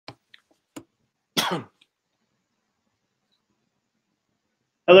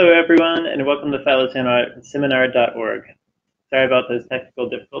Hello, everyone, and welcome to phyloseminar.org. Sorry about those technical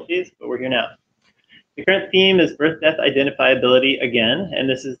difficulties, but we're here now. The current theme is birth, death, identifiability again, and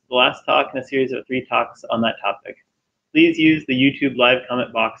this is the last talk in a series of 3 talks on that topic. Please use the YouTube live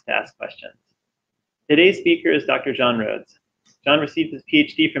comment box to ask questions. Today's speaker is Dr. John Rhodes. John received his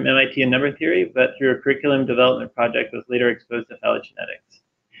PhD from MIT in number theory, but through a curriculum development project was later exposed to phylogenetics.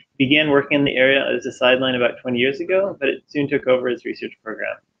 He began working in the area as a sideline about 20 years ago, but it soon took over his research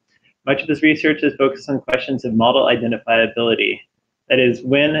program. Much of his research is focused on questions of model identifiability. That is,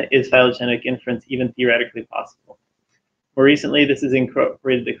 when is phylogenetic inference even theoretically possible? More recently, this has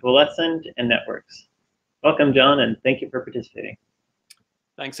incorporated the coalescent and networks. Welcome, John, and thank you for participating.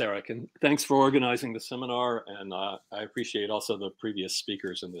 Thanks, Eric, and thanks for organizing the seminar, and I appreciate also the previous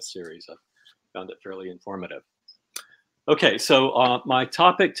speakers in this series. I found it fairly informative. Okay, so my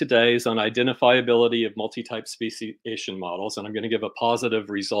topic today is on identifiability of multi-type speciation models, and I'm going to give a positive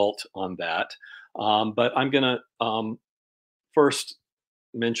result on that. But I'm going to first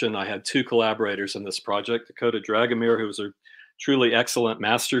mention I had 2 collaborators in this project, Dragomir, who was a truly excellent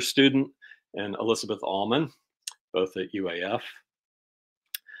master's student, and Elizabeth Allman, both at UAF.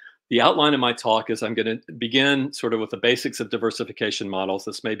 The outline of my talk is I'm going to begin sort of with the basics of diversification models.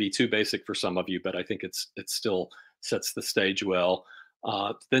 This may be too basic for some of you, but I think it still sets the stage well.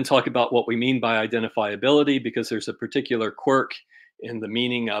 Then talk about what we mean by identifiability, because there's a particular quirk in the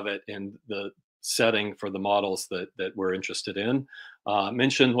meaning of it in the setting for the models that we're interested in.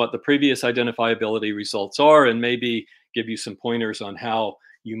 Mention what the previous identifiability results are, and maybe give you some pointers on how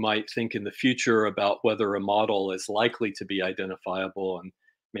you might think in the future about whether a model is likely to be identifiable, and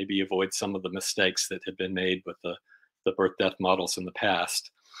maybe avoid some of the mistakes that have been made with the birth-death models in the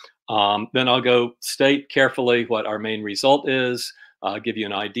past. Then I'll go state carefully what our main result is, give you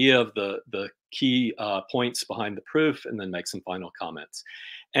an idea of the key points behind the proof, and then make some final comments.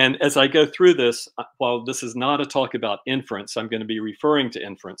 And as I go through this, while this is not a talk about inference, I'm going to be referring to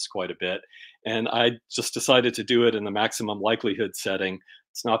inference quite a bit. And I just decided to do it in the maximum likelihood setting.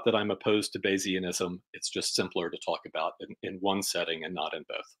 It's not that I'm opposed to Bayesianism. It's just simpler to talk about in one setting and not in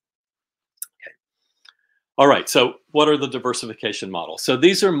both. Okay. All right, so what are the diversification models? So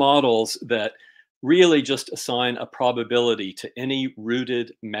these are models that really just assign a probability to any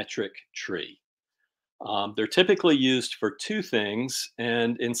rooted metric tree. They're typically used for 2 things,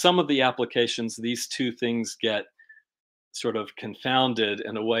 and in some of the applications, these 2 things get sort of confounded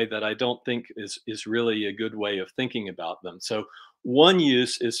in a way that I don't think is really a good way of thinking about them. So one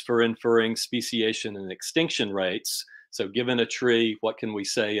use is for inferring speciation and extinction rates. So given a tree, what can we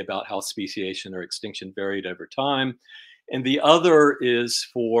say about how speciation or extinction varied over time? And the other is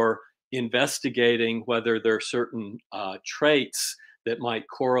for investigating whether there are certain traits that might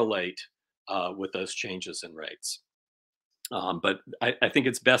correlate with those changes in rates. But I think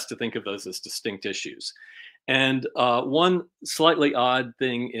it's best to think of those as distinct issues. And one slightly odd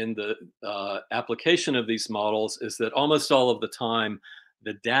thing in the application of these models is that almost all of the time,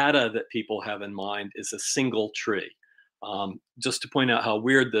 the data that people have in mind is a single tree. Just to point out how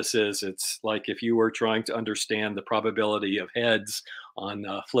weird this is, it's like if you were trying to understand the probability of heads on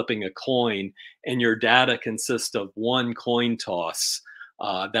flipping a coin, and your data consists of 1 coin toss.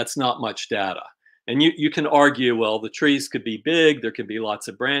 That's not much data. And you can argue, well, the trees could be big, there could be lots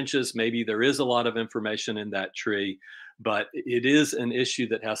of branches, maybe there is a lot of information in that tree, but it is an issue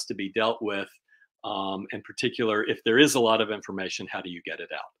that has to be dealt with. In particular, if there is a lot of information, how do you get it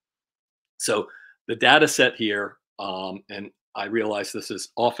out? So the data set here, and I realize this is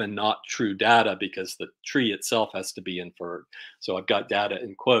often not true data because the tree itself has to be inferred. So I've got data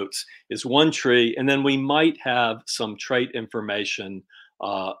in quotes, is 1 tree, and then we might have some trait information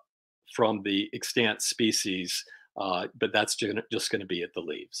from the extant species, but that's just going to be at the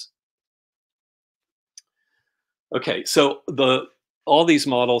leaves. Okay, so all these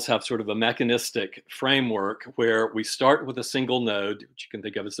models have sort of a mechanistic framework where we start with a single node, which you can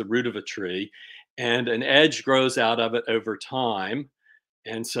think of as the root of a tree, and an edge grows out of it over time.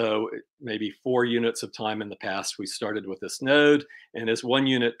 And so maybe 4 units of time in the past, we started with this node. And as 1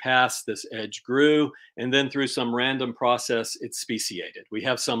 unit passed, this edge grew. And then through some random process, it speciated. We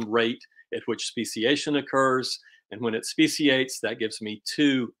have some rate at which speciation occurs. And when it speciates, that gives me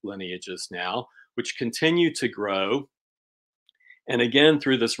 2 lineages now, which continue to grow. And again,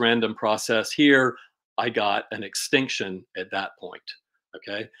 through this random process here, I got an extinction at that point.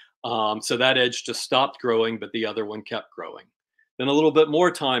 Okay, so that edge just stopped growing, but the other one kept growing. Then a little bit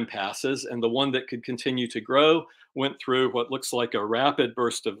more time passes, and the one that could continue to grow went through what looks like a rapid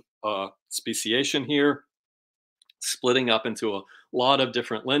burst of speciation here, splitting up into a lot of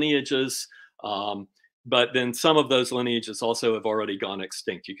different lineages. But then some of those lineages also have already gone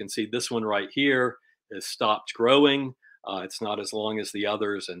extinct. You can see this one right here has stopped growing. It's not as long as the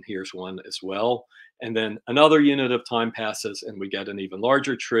others, and here's one as well. And then another unit of time passes and we get an even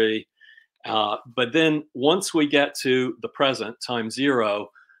larger tree. But then once we get to the present, time zero,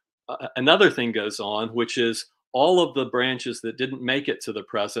 another thing goes on, which is all of the branches that didn't make it to the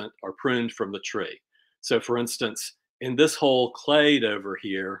present are pruned from the tree. So for instance, in this whole clade over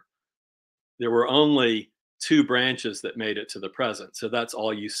here, there were only 2 branches that made it to the present. So that's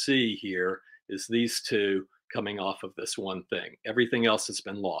all you see here is these 2 coming off of this one thing. Everything else has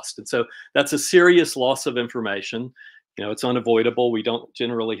been lost. And so that's a serious loss of information. You know, it's unavoidable. We don't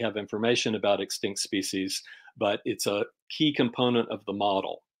generally have information about extinct species, but it's a key component of the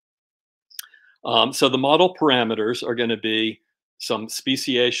model. So the model parameters are going to be some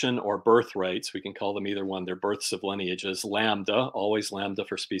speciation or birth rates. We can call them either one. They're births of lineages, lambda, always lambda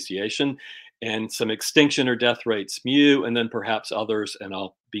for speciation, and some extinction or death rates, mu, and then perhaps others, and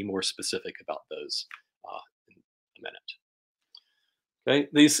I'll be more specific about those in a minute. Okay,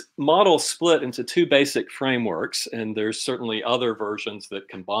 these models split into 2 basic frameworks, and there's certainly other versions that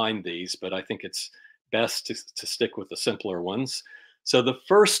combine these, but I think it's best to stick with the simpler ones. So the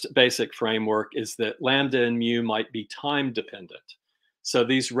first basic framework is that lambda and mu might be time dependent. So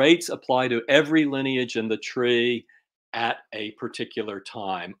these rates apply to every lineage in the tree at a particular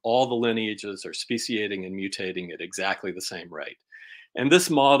time. All the lineages are speciating and mutating at exactly the same rate. And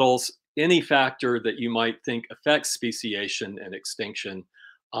this models any factor that you might think affects speciation and extinction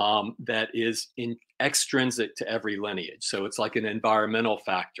that is extrinsic to every lineage. So it's like an environmental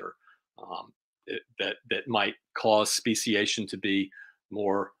factor that might cause speciation to be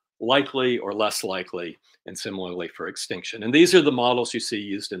more likely or less likely, and similarly for extinction. And these are the models you see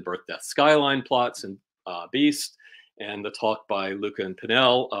used in birth-death skyline plots and BiSSE, and the talk by Louca and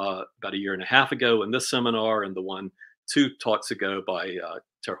Pennell about 1.5 years ago in this seminar, and the one 2 talks ago by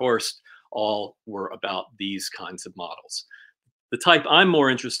Terhorst, all were about these kinds of models. The type I'm more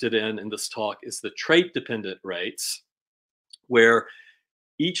interested in this talk is the trait-dependent rates, where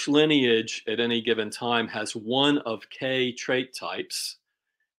each lineage at any given time has one of k trait types,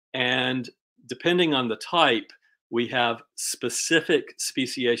 and depending on the type, we have specific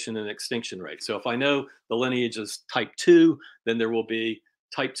speciation and extinction rates. So if I know the lineage is type 2, then there will be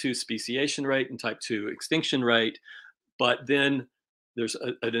type 2 speciation rate and type 2 extinction rate. But then there's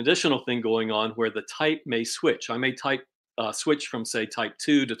an additional thing going on where the type may switch. I may switch from, say, type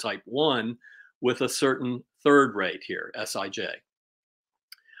 2 to type 1 with a certain third rate here, Sij.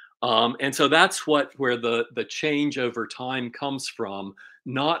 And so that's where the change over time comes from,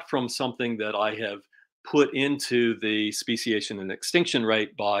 not from something that I have put into the speciation and extinction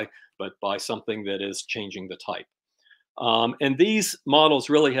rate but by something that is changing the type. And these models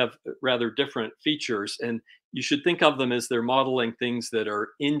really have rather different features, and you should think of them as they're modeling things that are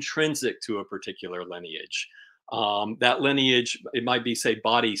intrinsic to a particular lineage. That lineage, it might be, say,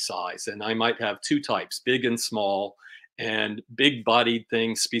 body size, and I might have 2 types, big and small, and big-bodied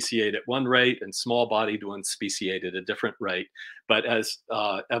things speciate at one rate and small-bodied ones speciate at a different rate. But as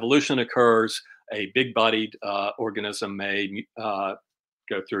evolution occurs, a big-bodied organism may go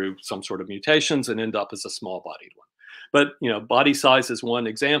through some sort of mutations and end up as a small-bodied one. But body size is one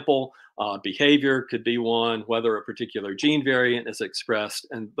example. Behavior could be one, whether a particular gene variant is expressed.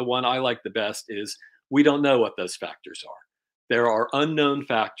 And the one I like the best is we don't know what those factors are. There are unknown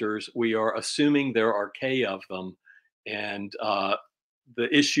factors. We are assuming there are k of them. And the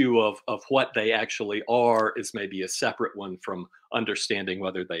issue of what they actually are is maybe a separate one from understanding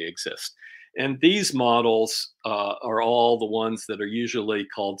whether they exist. And these models are all the ones that are usually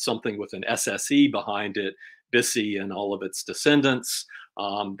called something with an SSE behind it, BiSSE and all of its descendants.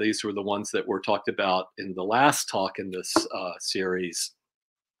 These were the ones that were talked about in the last talk in this series,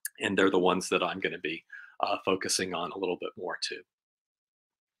 and they're the ones that I'm going to be focusing on a little bit more too.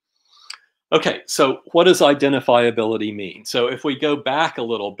 Okay, so what does identifiability mean? So if we go back a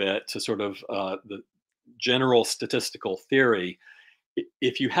little bit to sort of the general statistical theory,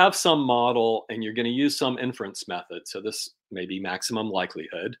 if you have some model and you're going to use some inference method, so this may be maximum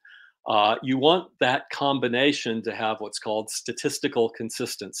likelihood, you want that combination to have what's called statistical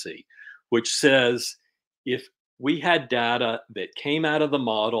consistency, which says if we had data that came out of the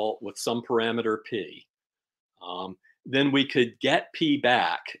model with some parameter p, then we could get p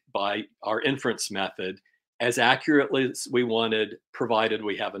back by our inference method as accurately as we wanted, provided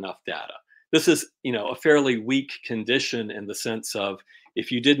we have enough data. This is, a fairly weak condition in the sense of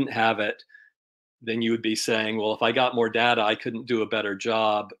if you didn't have it, then you would be saying, well, if I got more data, I couldn't do a better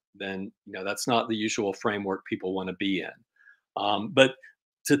job. Then, that's not the usual framework people want to be in. But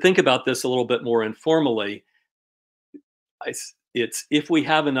to think about this a little bit more informally, it's if we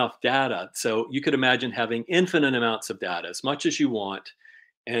have enough data. So you could imagine having infinite amounts of data, as much as you want.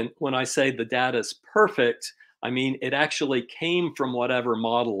 And when I say the data is perfect, I mean it actually came from whatever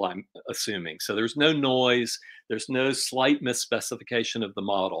model I'm assuming. So there's no noise, there's no slight misspecification of the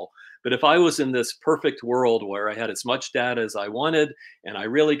model. But if I was in this perfect world where I had as much data as I wanted and I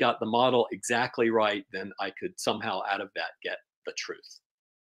really got the model exactly right, then I could somehow out of that get the truth.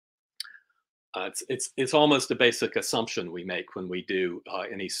 It's almost a basic assumption we make when we do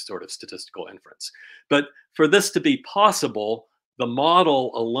any sort of statistical inference. But for this to be possible, the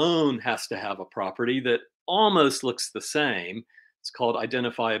model alone has to have a property that almost looks the same. It's called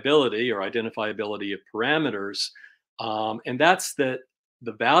identifiability, or identifiability of parameters. And that's that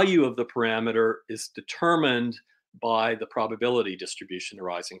the value of the parameter is determined by the probability distribution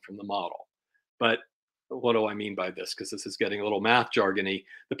arising from the model. But what do I mean by this? Because this is getting a little math jargony.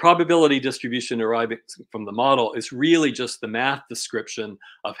 The probability distribution arriving from the model is really just the math description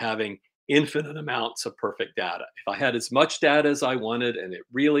of having infinite amounts of perfect data. If I had as much data as I wanted and it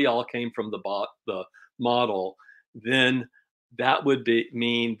really all came from the model, then that would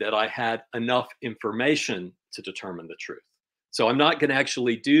mean that I had enough information to determine the truth. So I'm not going to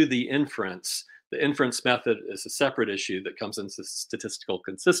actually do the inference. The inference method is a separate issue that comes into statistical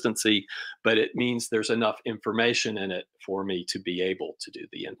consistency, but it means there's enough information in it for me to be able to do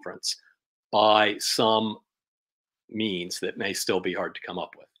the inference by some means that may still be hard to come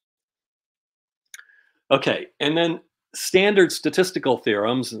up with. Okay, and then standard statistical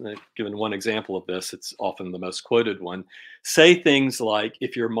theorems, and I've given one example of this, it's often the most quoted one, say things like,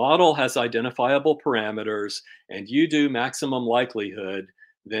 if your model has identifiable parameters and you do maximum likelihood,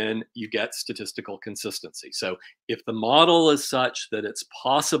 then you get statistical consistency. So if the model is such that it's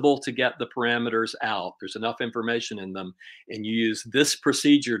possible to get the parameters out, there's enough information in them, and you use this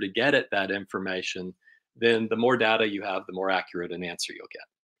procedure to get at that information, then the more data you have, the more accurate an answer you'll get.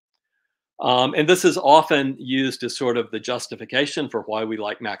 And this is often used as sort of the justification for why we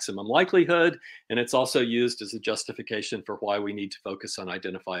like maximum likelihood. And it's also used as a justification for why we need to focus on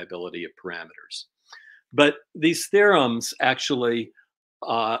identifiability of parameters. But these theorems actually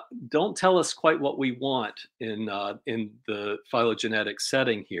don't tell us quite what we want in the phylogenetic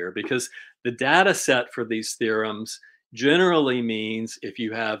setting here, because the data set for these theorems generally means if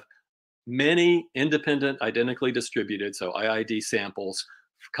you have many independent, identically distributed, so IID samples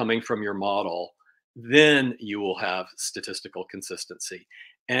coming from your model, then you will have statistical consistency.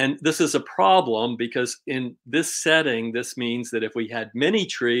 And this is a problem because in this setting, this means that if we had many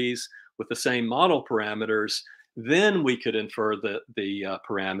trees with the same model parameters, then we could infer the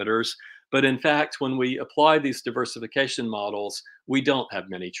parameters. But in fact, when we apply these diversification models, we don't have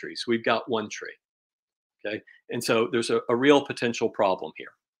many trees. We've got one tree. Okay, and so there's a real potential problem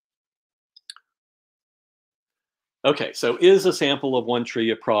here. Okay, so is a sample of one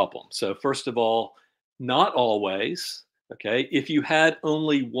tree a problem? So first of all, not always. Okay, if you had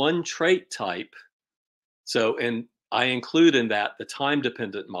only one trait type, so and I include in that the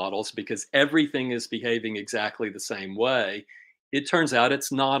time-dependent models because everything is behaving exactly the same way, it turns out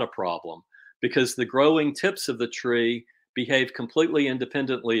it's not a problem because the growing tips of the tree behave completely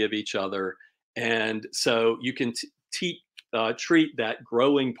independently of each other. And so you can treat that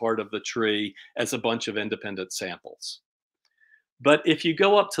growing part of the tree as a bunch of independent samples. But if you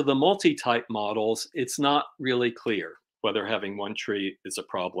go up to the multi-type models, it's not really clear whether having one tree is a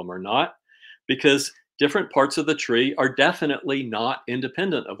problem or not, because different parts of the tree are definitely not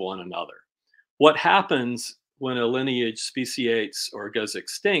independent of one another. What happens when a lineage speciates or goes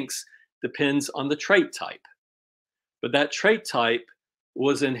extinct depends on the trait type. But that trait type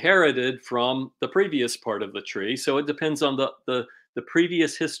was inherited from the previous part of the tree. So it depends on the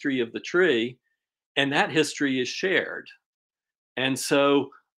previous history of the tree, and that history is shared. And so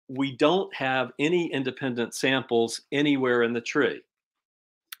we don't have any independent samples anywhere in the tree.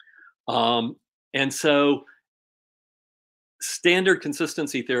 And so standard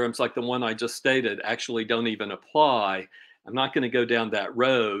consistency theorems like the one I just stated actually don't even apply. I'm not going to go down that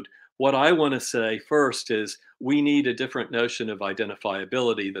road. What I want to say first is we need a different notion of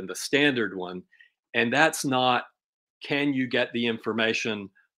identifiability than the standard one. And that's not, can you get the information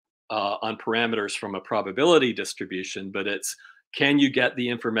on parameters from a probability distribution, but it's, can you get the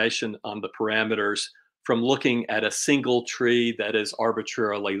information on the parameters from looking at a single tree that is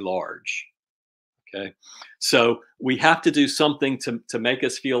arbitrarily large? Okay, so we have to do something to make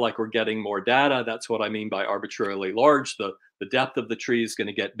us feel like we're getting more data. That's what I mean by arbitrarily large. The depth of the tree is going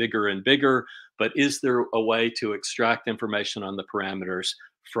to get bigger and bigger, but is there a way to extract information on the parameters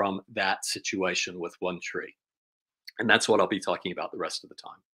from that situation with one tree? And that's what I'll be talking about the rest of the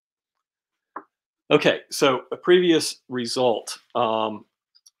time. Okay, so a previous result.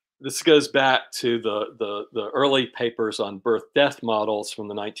 This goes back to the early papers on birth-death models from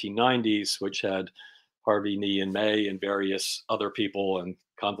the 1990s, which had Harvey, Nee, and May, and various other people and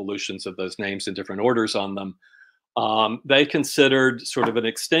convolutions of those names in different orders on them. They considered sort of an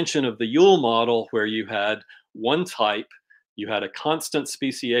extension of the Yule model where you had one type, you had a constant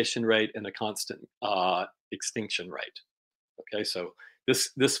speciation rate and a constant extinction rate. Okay, so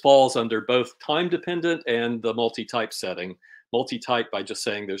this falls under both time-dependent and the multi-type setting. Multi-type by just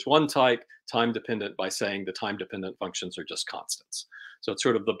saying there's one type, time-dependent by saying the time-dependent functions are just constants. So it's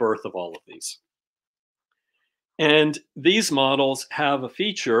sort of the birth of all of these. And these models have a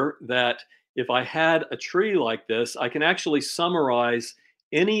feature that if I had a tree like this, I can actually summarize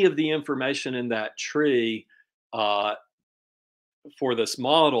any of the information in that tree for this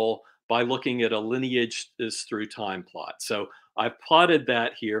model by looking at a lineage is through time plot. So I've plotted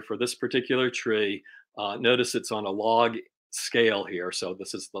that here for this particular tree. Notice it's on a log scale here. So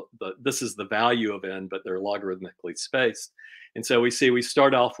this is the value of n, but they're logarithmically spaced. And so we see we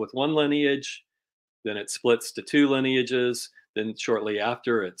start off with one lineage, then it splits to two lineages, then shortly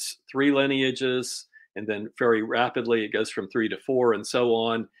after it's three lineages, and then very rapidly it goes from 3 to 4 and so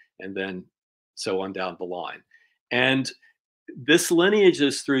on, and then so on down the line. And this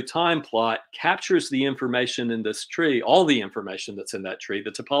lineages through time plot captures the information in this tree, all the information that's in that tree.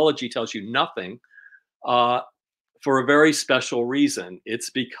 The topology tells you nothing for a very special reason.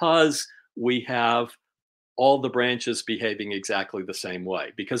 It's because we have all the branches behaving exactly the same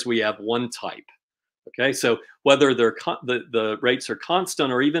way, because we have one type. Okay, so whether they're the rates are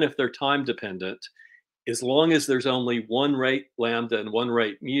constant or even if they're time dependent, as long as there's only one rate lambda and one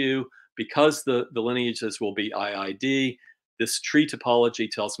rate mu, because the lineages will be IID, this tree topology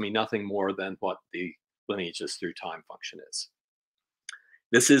tells me nothing more than what the lineages through time function is.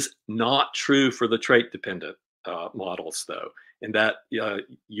 This is not true for the trait dependent models though. And that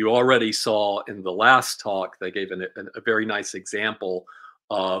you already saw in the last talk, they gave a very nice example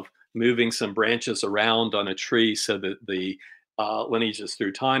of moving some branches around on a tree so that the lineages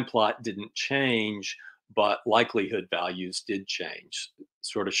through time plot didn't change, but likelihood values did change,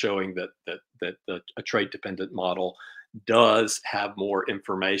 sort of showing that a trait dependent model does have more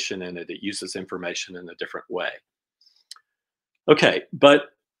information in it. It uses information in a different way. Okay,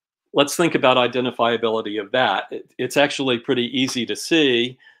 but let's think about identifiability of that. It's actually pretty easy to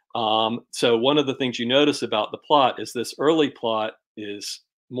see. So one of the things you notice about the plot is this early plot is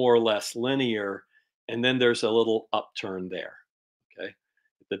more or less linear, and then there's a little upturn there, okay,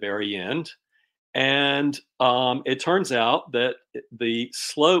 at the very end. And it turns out that the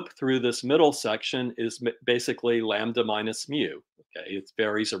slope through this middle section is basically lambda minus mu. Okay, it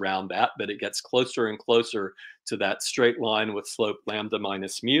varies around that, but it gets closer and closer to that straight line with slope lambda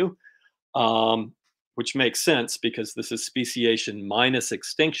minus mu, which makes sense because this is speciation minus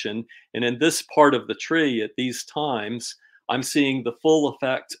extinction. And in this part of the tree at these times, I'm seeing the full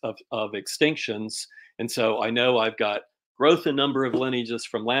effect of extinctions. And so I know I've got growth in number of lineages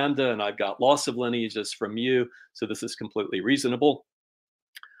from lambda, and I've got loss of lineages from mu. So this is completely reasonable.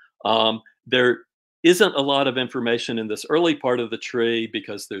 There isn't a lot of information in this early part of the tree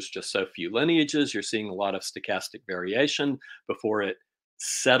because there's just so few lineages. You're seeing a lot of stochastic variation before it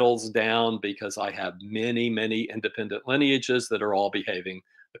settles down because I have many, many independent lineages that are all behaving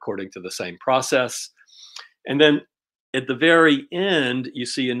according to the same process. And then at the very end, you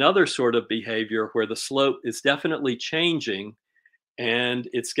see another sort of behavior where the slope is definitely changing and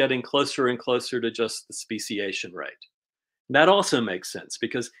it's getting closer and closer to just the speciation rate. And that also makes sense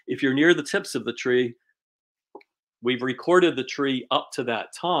because if you're near the tips of the tree, we've recorded the tree up to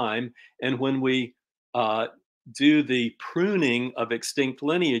that time. And when we do the pruning of extinct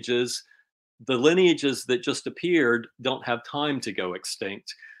lineages, the lineages that just appeared don't have time to go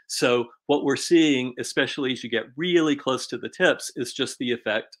extinct. So what we're seeing, especially as you get really close to the tips, is just the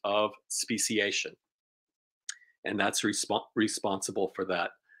effect of speciation. And that's responsible for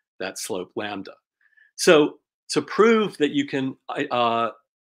that slope lambda. So to prove that you can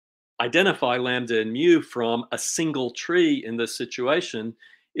identify lambda and mu from a single tree in this situation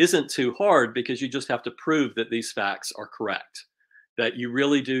isn't too hard because you just have to prove that these facts are correct, that you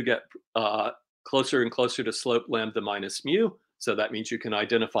really do get closer and closer to slope lambda minus mu. So that means you can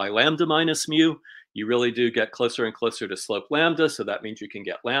identify lambda minus mu. You really do get closer and closer to slope lambda. So that means you can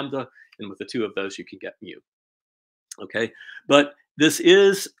get lambda. And with the two of those, you can get mu. Okay, but this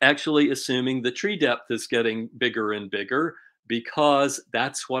is actually assuming the tree depth is getting bigger and bigger because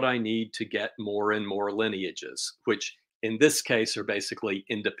that's what I need to get more and more lineages, which in this case are basically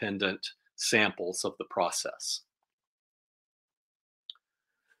independent samples of the process.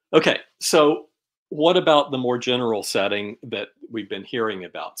 Okay, so what about the more general setting that we've been hearing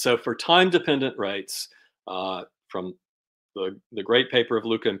about? So for time-dependent rates, from the great paper of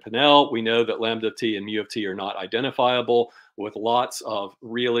Louca and Pennell, we know that lambda of t and mu of t are not identifiable, with lots of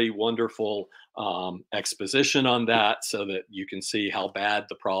really wonderful exposition on that so that you can see how bad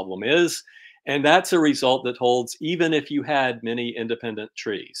the problem is. And that's a result that holds even if you had many independent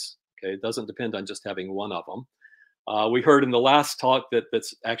trees. Okay, it doesn't depend on just having one of them. We heard in the last talk that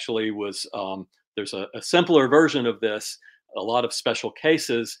that's actually was there's a simpler version of this, a lot of special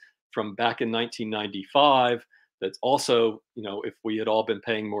cases from back in 1995 that's also, you know, if we had all been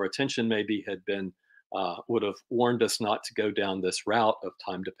paying more attention, maybe had been would have warned us not to go down this route of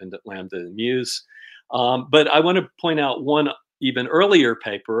time-dependent lambda and mu's. But I want to point out one even earlier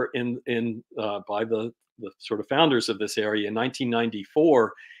paper by the sort of founders of this area in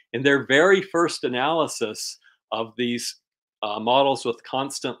 1994. In their very first analysis of these models with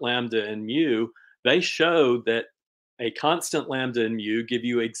constant lambda and mu, they showed that a constant lambda and mu give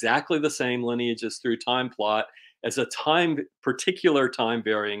you exactly the same lineages through time plot as a particular time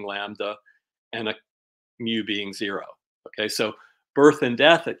varying lambda and a mu being 0. Okay, so birth and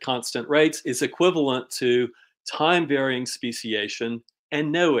death at constant rates is equivalent to time varying speciation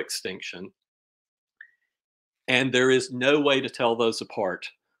and no extinction. And there is no way to tell those apart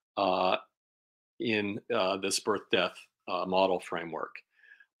in this birth death model framework.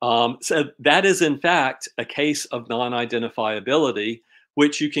 So that is in fact a case of non-identifiability,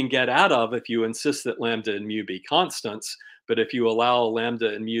 which you can get out of if you insist that lambda and mu be constants. But if you allow lambda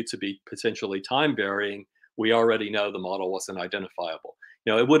and mu to be potentially time varying, we already know the model wasn't identifiable.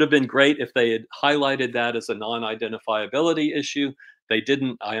 You know, it would have been great if they had highlighted that as a non-identifiability issue. They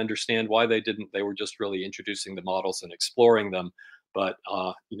didn't. I understand why they didn't. They were just really introducing the models and exploring them. But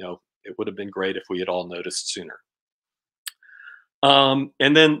you know, it would have been great if we had all noticed sooner.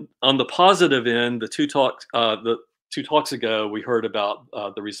 And then on the positive end, the two talks ago, we heard about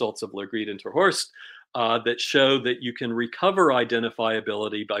the results of Legreed and ter Horst that show that you can recover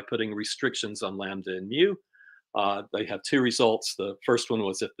identifiability by putting restrictions on lambda and mu. They have two results. The first one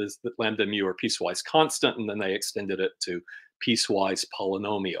was if the lambda and mu are piecewise constant, and then they extended it to piecewise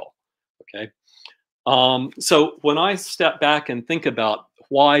polynomial. Okay. So when I step back and think about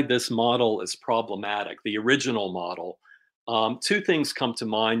why this model is problematic, the original model, two things come to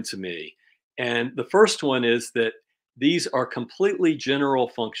mind to me. And the first one is that these are completely general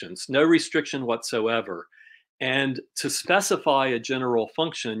functions, no restriction whatsoever. And to specify a general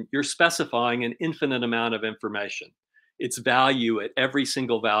function, you're specifying an infinite amount of information, its value at every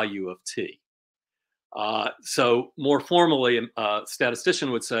single value of t. So more formally, a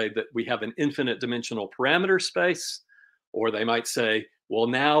statistician would say that we have an infinite dimensional parameter space, or they might say, well,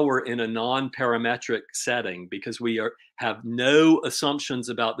 now we're in a non-parametric setting because we have no assumptions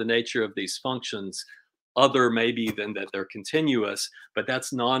about the nature of these functions other maybe than that they're continuous, but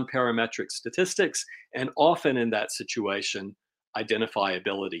that's non-parametric statistics. And often in that situation,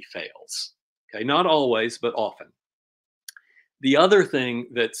 identifiability fails. Okay, not always, but often. The other thing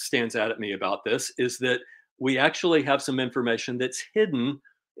that stands out at me about this is that we actually have some information that's hidden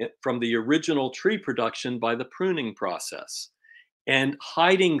from the original tree production by the pruning process. And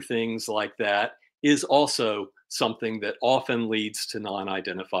hiding things like that is also something that often leads to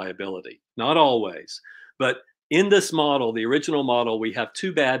non-identifiability. Not always, but in this model, the original model, we have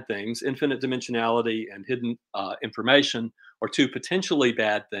two bad things, infinite dimensionality and hidden information, or two potentially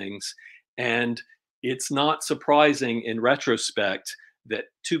bad things. And it's not surprising in retrospect that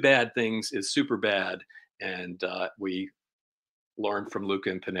two bad things is super bad. And we learned from Louca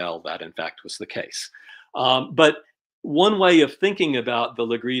and Pennell that in fact was the case. But one way of thinking about the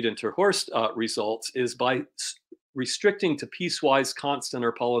Legreed and ter Horst results is by restricting to piecewise constant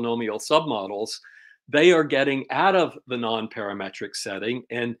or polynomial submodels. They are getting out of the non-parametric setting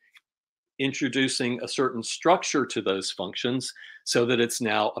and introducing a certain structure to those functions so that it's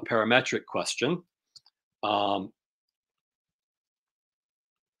now a parametric question.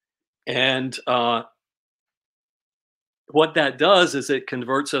 What that does is it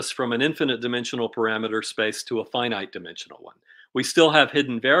converts us from an infinite dimensional parameter space to a finite dimensional one. We still have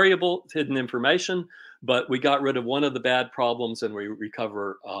hidden information, but we got rid of one of the bad problems and we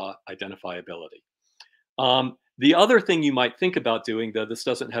recover identifiability. The other thing you might think about doing, though this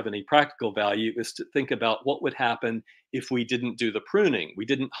doesn't have any practical value, is to think about what would happen if we didn't do the pruning. We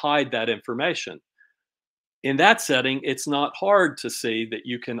didn't hide that information. In that setting, it's not hard to see that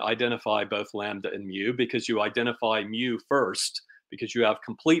you can identify both lambda and mu because you identify mu first, because you have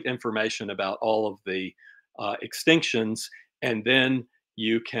complete information about all of the extinctions, and then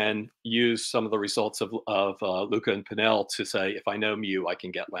you can use some of the results of Louca and Pennell to say, if I know mu, I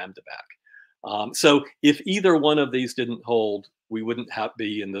can get lambda back. So if either one of these didn't hold, we wouldn't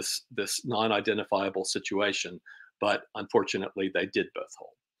be in this non-identifiable situation. But unfortunately, they did both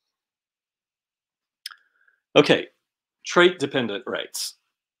hold. Okay, trait-dependent rates,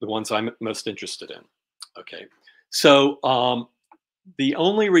 the ones I'm most interested in. Okay, so the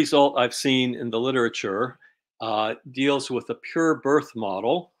only result I've seen in the literature deals with a pure birth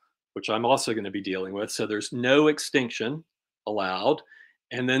model, which I'm also going to be dealing with. So there's no extinction allowed.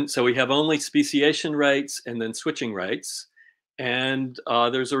 And then, so we have only speciation rates and then switching rates. And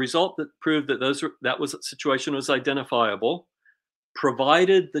there's a result that proved that that situation was identifiable,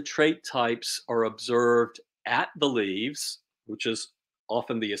 provided the trait types are observed at the leaves, which is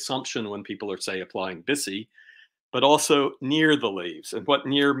often the assumption when people are, say, applying BiSSE, but also near the leaves. And what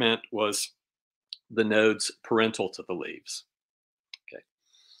near meant was the nodes parental to the leaves. Okay.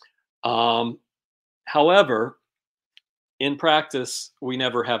 However, in practice, we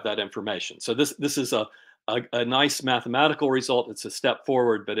never have that information. So this is a nice mathematical result. It's a step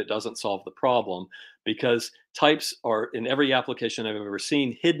forward, but it doesn't solve the problem, because types are, in every application I've ever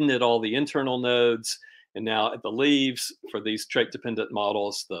seen, hidden at all the internal nodes. And now at the leaves, for these trait-dependent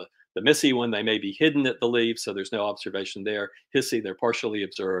models, the MISSE one, they may be hidden at the leaves, so there's no observation there. HISSE, they're partially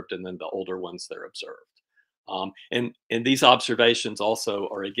observed, and then the older ones, they're observed. And these observations also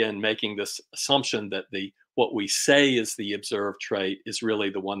are, again, making this assumption that what we say is the observed trait is really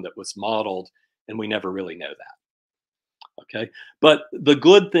the one that was modeled, and we never really know that. Okay, but the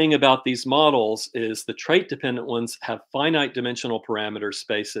good thing about these models is the trait-dependent ones have finite dimensional parameter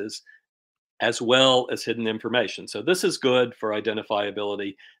spaces as well as hidden information. So this is good for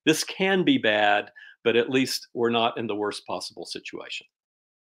identifiability. This can be bad, but at least we're not in the worst possible situation.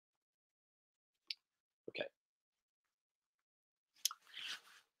 Okay.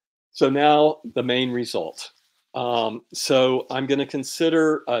 So now the main result. So I'm going to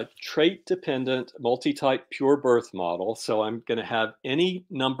consider a trait-dependent multi-type pure birth model. So I'm going to have any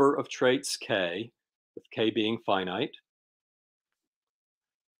number of traits k, with k being finite.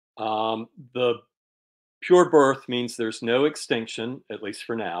 The pure birth means there's no extinction, at least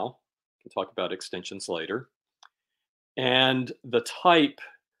for now. We can talk about extinctions later. And the type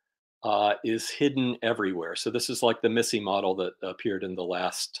is hidden everywhere. So this is like the MISSE model that appeared in the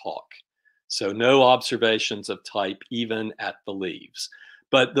last talk. So no observations of type even at the leaves.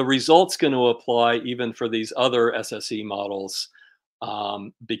 But the result's going to apply even for these other SSE models,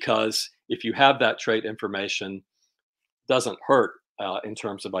 because if you have that trait information, it doesn't hurt in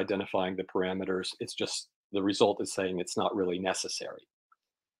terms of identifying the parameters. It's just the result is saying it's not really necessary.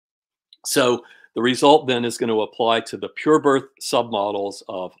 So the result then is going to apply to the pure birth submodels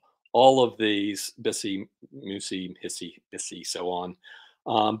of all of these BiSSE, MUSE, HISSE, BiSSE, so on.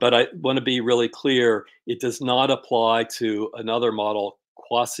 But I want to be really clear, it does not apply to another model,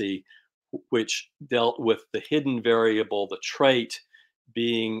 quasi, which dealt with the hidden variable, the trait,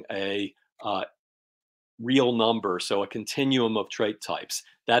 being a real number, so a continuum of trait types.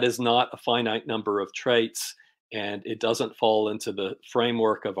 That is not a finite number of traits, and it doesn't fall into the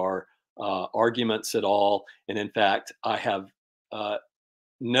framework of our arguments at all. And in fact, I have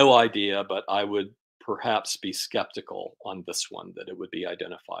no idea, but I would perhaps be skeptical on this one, that it would be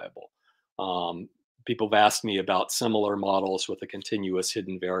identifiable. People have asked me about similar models with a continuous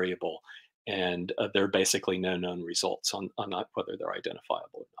hidden variable, and there are basically no known results on whether they're identifiable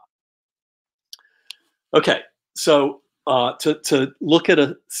or not. Okay, so to look at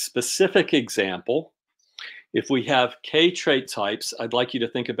a specific example, if we have k trait types, I'd like you to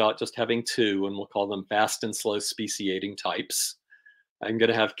think about just having two, and we'll call them fast and slow speciating types. I'm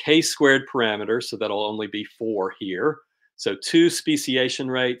going to have k squared parameters, so that'll only be 4 here. So 2 speciation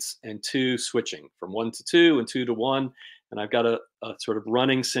rates and 2 switching from 1 to 2 and 2 to 1. And I've got a sort of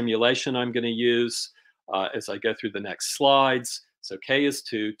running simulation I'm going to use as I go through the next slides. So k is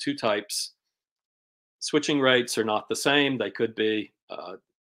 2 types. Switching rates are not the same. They could be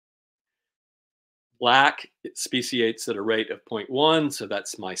black, it speciates at a rate of 0.1, so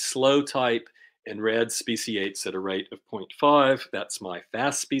that's my slow type, and red speciates at a rate of 0.5, that's my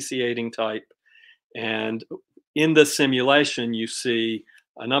fast speciating type. And in the simulation, you see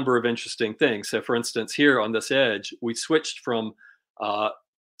a number of interesting things. So for instance, here on this edge, we switched from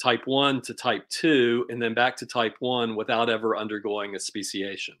type 1 to type 2, and then back to type 1 without ever undergoing a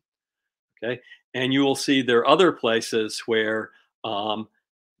speciation. Okay, and you will see there are other places where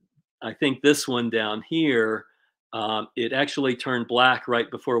I think this one down here, it actually turned black right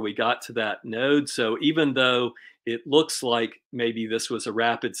before we got to that node. So even though it looks like maybe this was a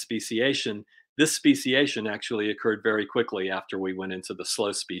rapid speciation, this speciation actually occurred very quickly after we went into the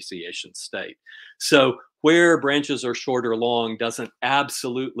slow speciation state. So where branches are short or long doesn't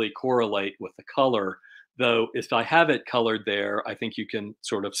absolutely correlate with the color, though if I have it colored there, I think you can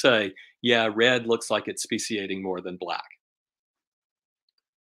sort of say, yeah, red looks like it's speciating more than black.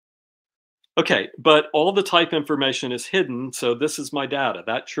 Okay, but all the type information is hidden, so this is my data,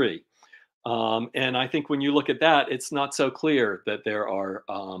 that tree. And I think when you look at that, it's not so clear that there are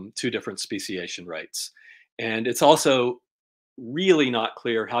two different speciation rates. And it's also really not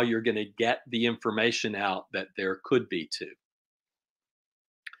clear how you're going to get the information out that there could be two.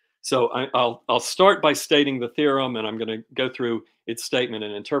 So I'll start by stating the theorem, and I'm going to go through its statement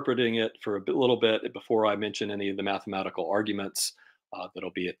and interpreting it for a little bit before I mention any of the mathematical arguments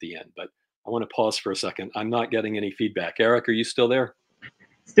that'll be at the end. But I want to pause for a second. I'm not getting any feedback. Eric, are you still there?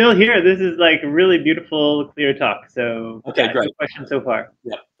 Still here. This is like really beautiful, clear talk. So okay, yeah, great. No question so far.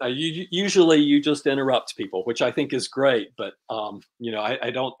 Yeah, usually you just interrupt people, which I think is great. But you know,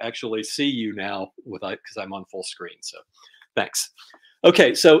 I don't actually see you now because I'm on full screen. So thanks.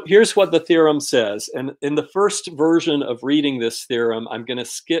 Okay, so here's what the theorem says. And in the first version of reading this theorem, I'm going to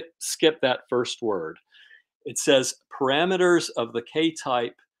skip that first word. It says parameters of the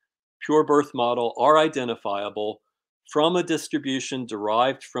K-type pure birth model are identifiable from a distribution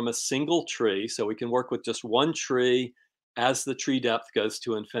derived from a single tree. So we can work with just one tree as the tree depth goes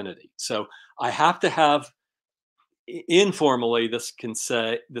to infinity. So I have to have, informally, this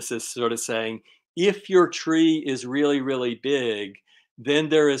is sort of saying, if your tree is really, really big, then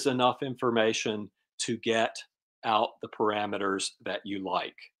there is enough information to get out the parameters that you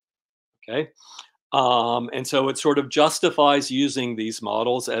like, okay? And so it sort of justifies using these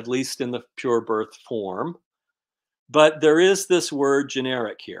models, at least in the pure birth form. But there is this word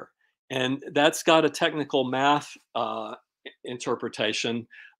generic here, and that's got a technical math interpretation,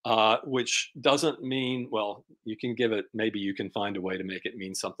 which doesn't mean, well, you can give it, maybe you can find a way to make it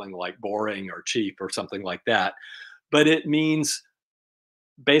mean something like boring or cheap or something like that. But it means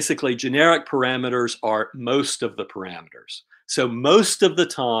basically generic parameters are most of the parameters. So most of the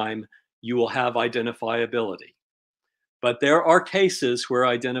time, you will have identifiability. But there are cases where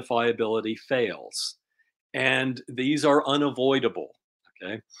identifiability fails. And these are unavoidable,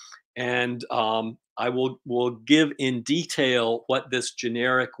 okay? And I will give in detail what this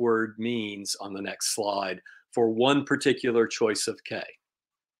generic word means on the next slide for one particular choice of K.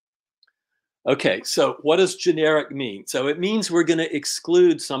 Okay, so what does generic mean? So it means we're going to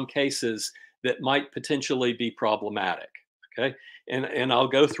exclude some cases that might potentially be problematic, okay? And I'll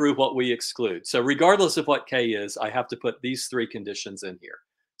go through what we exclude. So regardless of what K is, I have to put these three conditions in here.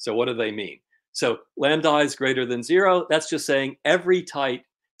 So what do they mean? So lambda I is greater than 0. That's just saying every type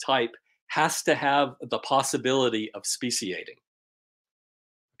has to have the possibility of speciating,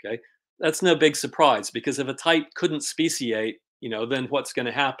 okay? That's no big surprise, because if a type couldn't speciate, you know, then what's going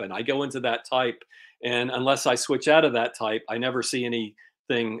to happen? I go into that type, and unless I switch out of that type, I never see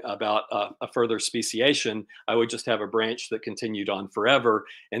anything about a further speciation. I would just have a branch that continued on forever.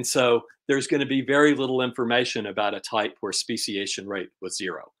 And so there's going to be very little information about a type where speciation rate was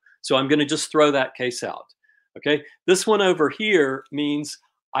 0. So I'm going to just throw that case out. Okay, this one over here means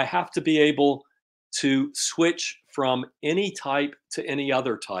I have to be able to switch from any type to any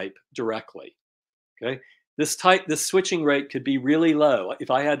other type directly. Okay, this switching rate could be really low. If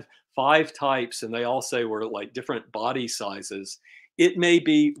I had 5 types and they all say were like different body sizes, it may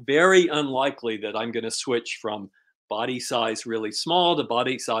be very unlikely that I'm going to switch from body size really small to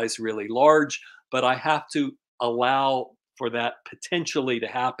body size really large, but I have to allow for that potentially to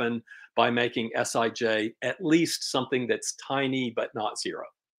happen by making Sij at least something that's tiny but not 0.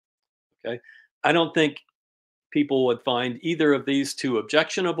 Okay, I don't think people would find either of these two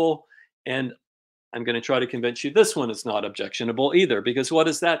objectionable, and I'm going to try to convince you this one is not objectionable either, because what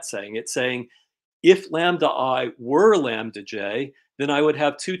is that saying? It's saying if lambda I were lambda j, then I would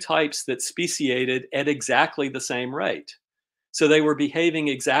have two types that speciated at exactly the same rate. So they were behaving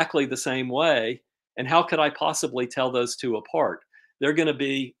exactly the same way. And how could I possibly tell those two apart? They're going to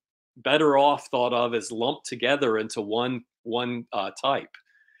be better off thought of as lumped together into one type.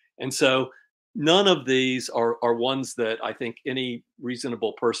 And so none of these are ones that I think any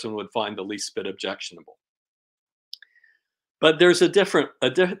reasonable person would find the least bit objectionable. But there's a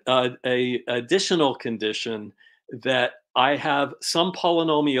additional condition that I have some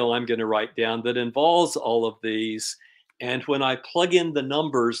polynomial I'm going to write down that involves all of these. And when I plug in the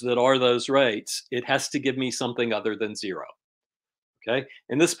numbers that are those rates, it has to give me something other than 0. Okay,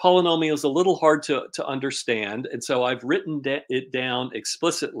 and this polynomial is a little hard to understand. And so I've written it down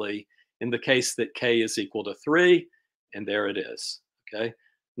explicitly in the case that K is equal to 3, and there it is. Okay,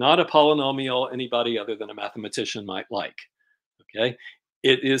 not a polynomial anybody other than a mathematician might like. Okay,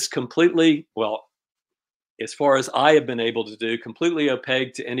 it is completely, well, as far as I have been able to do, completely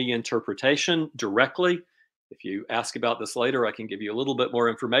opaque to any interpretation directly. If you ask about this later, I can give you a little bit more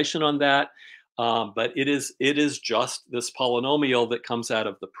information on that. But it is just this polynomial that comes out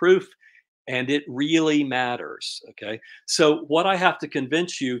of the proof, and it really matters. Okay, so what I have to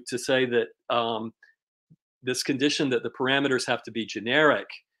convince you to say that this condition that the parameters have to be generic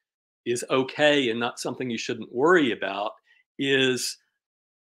is okay and not something you shouldn't worry about is,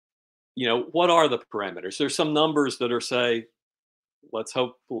 what are the parameters? There's some numbers that are, say, let's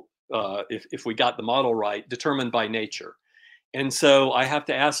hope if we got the model right, determined by nature. And so I have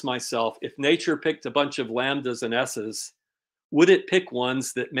to ask myself, if nature picked a bunch of lambdas and s's, would it pick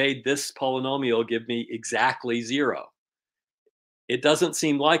ones that made this polynomial give me exactly 0? It doesn't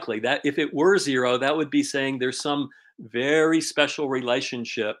seem likely. That if it were 0, that would be saying there's some very special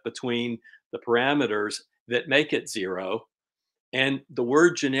relationship between the parameters that make it 0. And the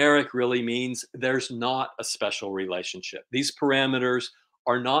word generic really means there's not a special relationship. These parameters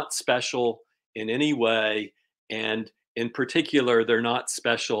are not special in any way. And in particular, they're not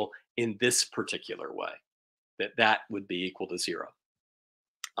special in this particular way, that would be equal to 0.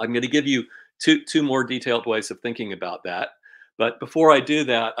 I'm going to give you two more detailed ways of thinking about that. But before I do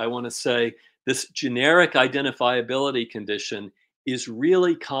that, I want to say this generic identifiability condition is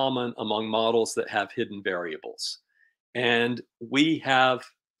really common among models that have hidden variables. And we have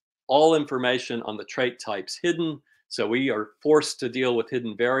all information on the trait types hidden, so we are forced to deal with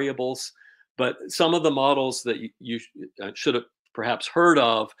hidden variables. But some of the models that you should have perhaps heard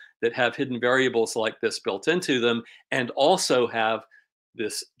of that have hidden variables like this built into them and also have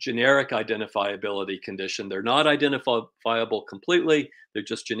this generic identifiability condition. They're not identifiable completely, they're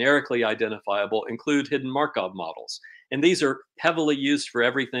just generically identifiable, include hidden Markov models. And these are heavily used for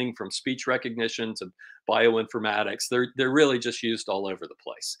everything from speech recognition to bioinformatics. They're really just used all over the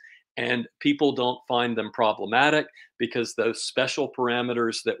place. And people don't find them problematic because those special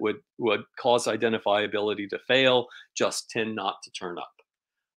parameters that would cause identifiability to fail just tend not to turn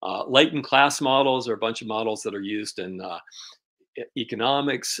up. Latent class models are a bunch of models that are used in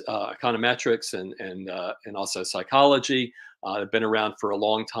economics, econometrics, and also psychology. Have been around for a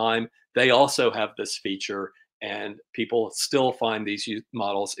long time. They also have this feature, and people still find these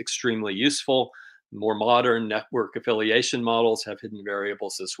models extremely useful. More modern network affiliation models have hidden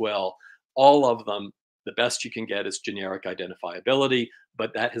variables as well. All of them, the best you can get is generic identifiability,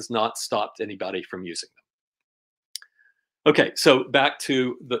 but that has not stopped anybody from using them. Okay, so back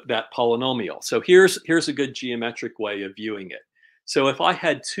to that polynomial. So here's a good geometric way of viewing it. So if I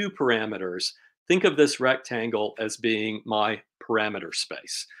had two parameters, think of this rectangle as being my parameter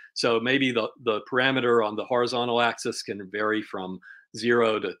space. So maybe the parameter on the horizontal axis can vary from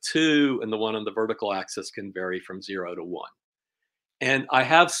 0 to 2, and the one on the vertical axis can vary from 0 to 1. And I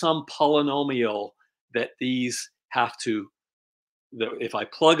have some polynomial that these have to, if I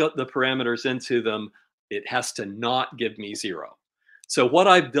plug up the parameters into them, it has to not give me 0. So what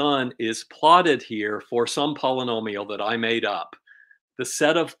I've done is plotted here for some polynomial that I made up, the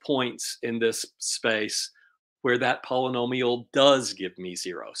set of points in this space where that polynomial does give me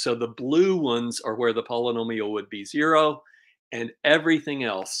 0. So the blue ones are where the polynomial would be 0, and everything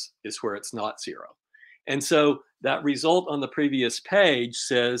else is where it's not 0. And so that result on the previous page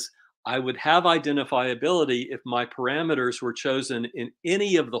says I would have identifiability if my parameters were chosen in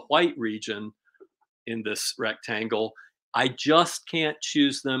any of the white region in this rectangle. I just can't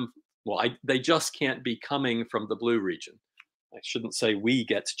choose them. Well, they just can't be coming from the blue region. I shouldn't say we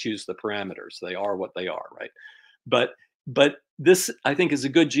get to choose the parameters. They are what they are, right? But this, I think, is a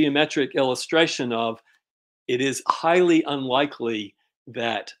good geometric illustration of it is highly unlikely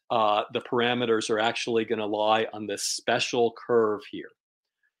that the parameters are actually going to lie on this special curve here.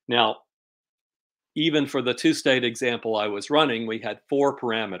 Now, even for the two-state example I was running, we had 4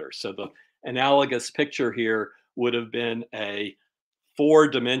 parameters. So the analogous picture here would have been a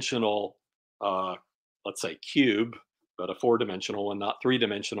 4-dimensional, let's say, cube, but a 4-dimensional one, not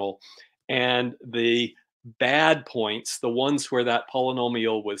 3-dimensional. And the bad points, the ones where that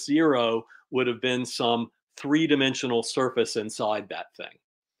polynomial was 0, would have been some 3-dimensional surface inside that thing.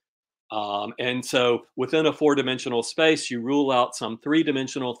 And so within a 4-dimensional space, you rule out some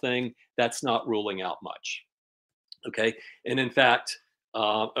 3-dimensional thing. That's not ruling out much. Okay. And in fact,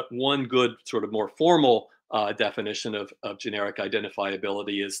 one good sort of more formal definition of generic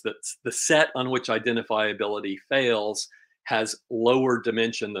identifiability is that the set on which identifiability fails has lower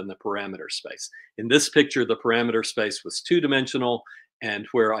dimension than the parameter space. In this picture, the parameter space was 2-dimensional, and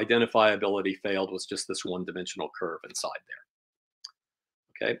where identifiability failed was just this 1-dimensional curve inside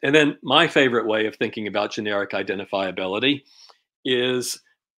there. Okay, and then my favorite way of thinking about generic identifiability is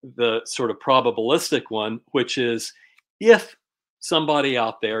the sort of probabilistic one, which is if somebody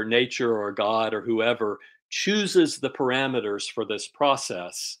out there, nature or God or whoever, chooses the parameters for this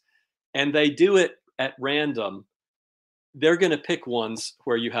process and they do it at random, they're going to pick ones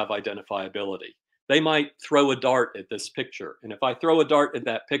where you have identifiability. They might throw a dart at this picture. And if I throw a dart at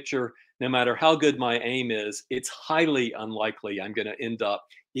that picture, no matter how good my aim is, it's highly unlikely I'm going to end up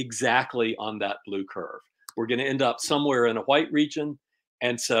exactly on that blue curve. We're going to end up somewhere in a white region.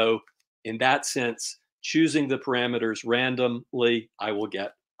 And so in that sense, choosing the parameters randomly, I will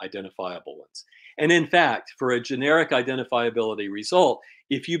get identifiable ones. And in fact, for a generic identifiability result,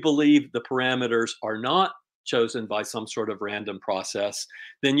 if you believe the parameters are not chosen by some sort of random process,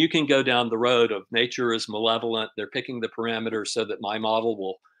 then you can go down the road of nature is malevolent. They're picking the parameters so that my model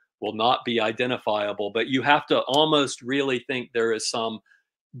will not be identifiable. But you have to almost really think there is some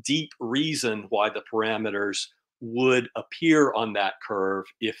deep reason why the parameters would appear on that curve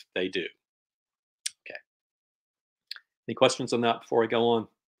if they do. Okay. Any questions on that before I go on?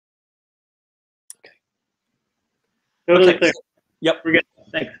 Okay. Totally Okay. clear. Yep. We're good.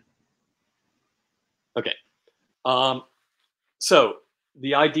 Thanks. Okay. So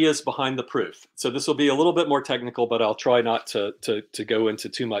the ideas behind the proof. So this will be a little bit more technical, but I'll try not to go into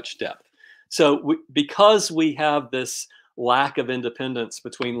too much depth. So because we have this lack of independence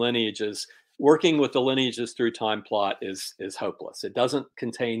between lineages, working with the lineages through time plot is hopeless. It doesn't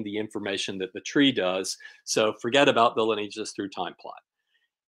contain the information that the tree does. So forget about the lineages through time plot.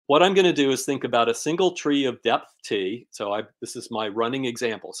 What I'm going to do is think about a single tree of depth t. So this is my running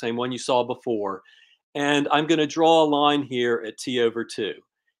example, same one you saw before. And I'm going to draw a line here at t over 2.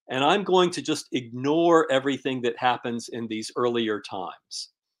 And I'm going to just ignore everything that happens in these earlier times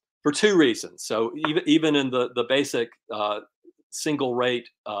for two reasons. So even in the basic single rate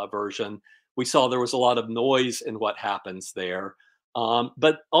version, we saw there was a lot of noise in what happens there.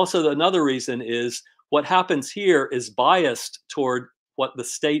 But also another reason is what happens here is biased toward what the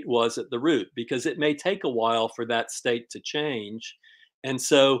state was at the root, because it may take a while for that state to change. And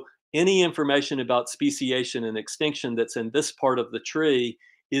so any information about speciation and extinction that's in this part of the tree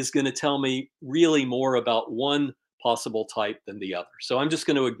is going to tell me really more about one possible type than the other. So I'm just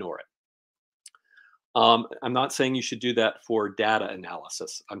going to ignore it. I'm not saying you should do that for data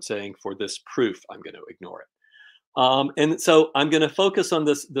analysis. I'm saying for this proof, I'm going to ignore it. And so I'm going to focus on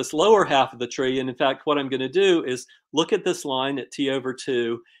this lower half of the tree. And in fact, what I'm going to do is look at this line at t over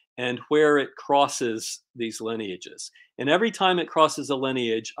 2 and where it crosses these lineages. And every time it crosses a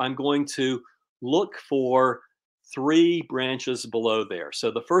lineage, I'm going to look for 3 branches below there.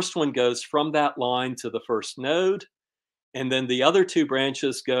 So the first one goes from that line to the first node. And then the other 2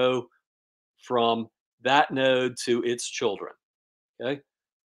 branches go from that node to its children. Okay.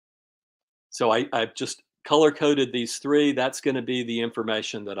 So I've just color coded these 3. That's going to be the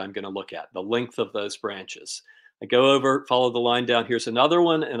information that I'm going to look at, the length of those branches. I go over, follow the line down. Here's another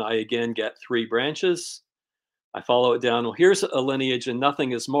one. And I again get 3 branches. I follow it down. Well, here's a lineage and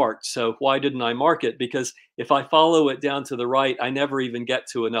nothing is marked. So why didn't I mark it? Because if I follow it down to the right, I never even get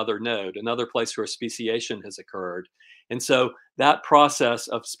to another node, another place where speciation has occurred. And so that process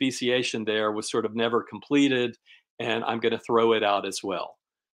of speciation there was sort of never completed, and I'm going to throw it out as well.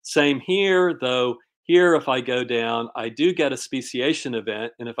 Same here, though. Here, if I go down, I do get a speciation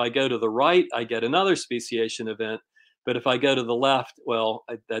event. And if I go to the right, I get another speciation event. But if I go to the left, well,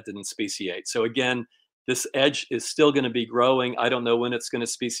 that didn't speciate. So again, this edge is still going to be growing. I don't know when it's going to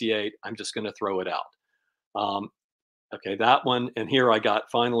speciate. I'm just going to throw it out. Okay, that one. And here I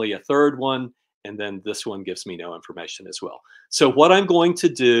got finally a third one. And then this one gives me no information as well. So what I'm going to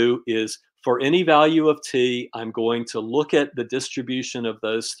do is for any value of t, I'm going to look at the distribution of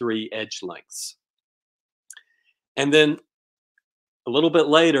those 3 edge lengths. And then a little bit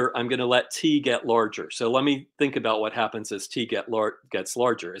later, I'm going to let t get larger. So let me think about what happens as t gets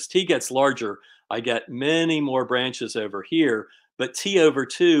larger. As t gets larger, I get many more branches over here, but t over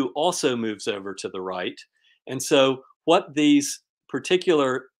 2 also moves over to the right. And so what these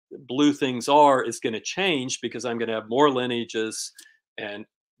particular blue things are is going to change because I'm going to have more lineages and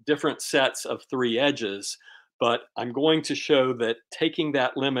different sets of 3 edges. But I'm going to show that taking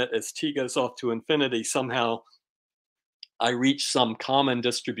that limit as t goes off to infinity, somehow I reach some common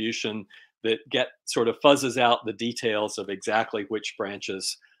distribution that sort of fuzzes out the details of exactly which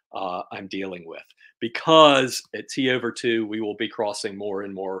branches I'm dealing with. Because at t over 2, we will be crossing more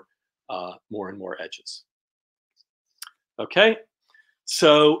and more edges. Okay,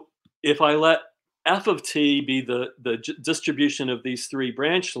 so if I let f of t be the distribution of these 3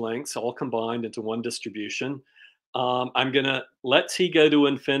 branch lengths all combined into one distribution, I'm going to let t go to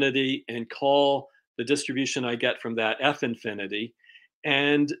infinity and call the distribution I get from that f infinity.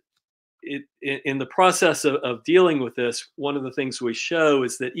 And in the process of dealing with this, one of the things we show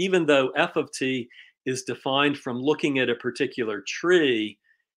is that even though f of t is defined from looking at a particular tree,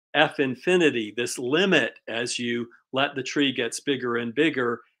 f infinity, this limit as you let the tree gets bigger and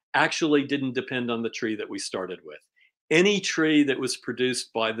bigger, actually didn't depend on the tree that we started with. Any tree that was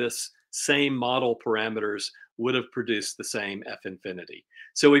produced by this same model parameters would have produced the same f infinity.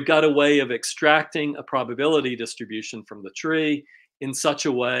 So we've got a way of extracting a probability distribution from the tree in such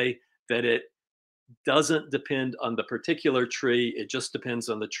a way that it doesn't depend on the particular tree. It just depends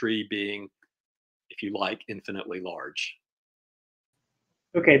on the tree being, if you like, infinitely large.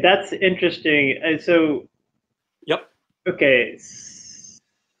 Okay, that's interesting. So, Yep. okay,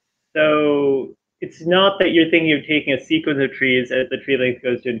 so it's not that you're thinking of taking a sequence of trees as the tree length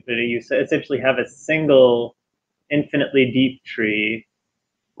goes to infinity. You essentially have a single infinitely deep tree.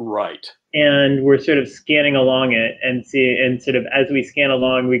 Right. And we're sort of scanning along it and sort of as we scan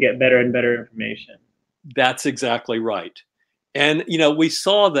along, we get better and better information. That's exactly right. And we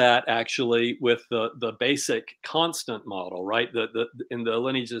saw that actually with the basic constant model, right? In the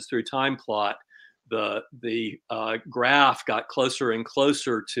lineages through time plot, the graph got closer and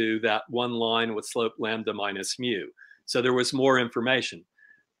closer to that one line with slope lambda minus mu. So there was more information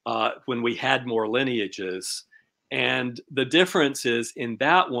when we had more lineages. And the difference is in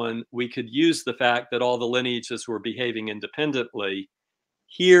that one, we could use the fact that all the lineages were behaving independently.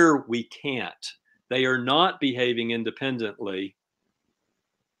 Here we can't. They are not behaving independently.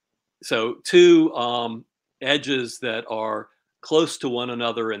 So two edges that are close to one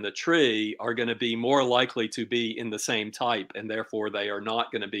another in the tree are going to be more likely to be in the same type, and therefore they are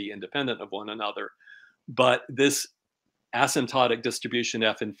not going to be independent of one another. But this asymptotic distribution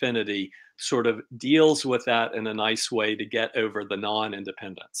f infinity sort of deals with that in a nice way to get over the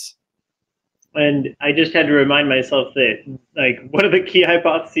non-independence. And I just had to remind myself that, like, one of the key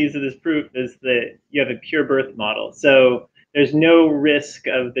hypotheses of this proof is that you have a pure birth model. So there's no risk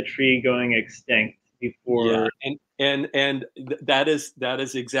of the tree going extinct before. Yeah, and that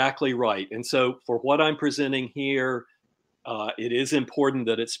is exactly right. And so for what I'm presenting here, it is important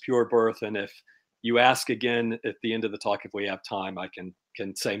that it's pure birth. And if you ask again at the end of the talk, if we have time, I can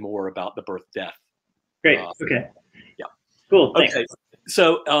say more about the birth death. Great. Okay. Yeah. Cool. Thanks. Okay.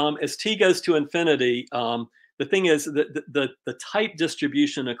 So as t goes to infinity, the thing is that the type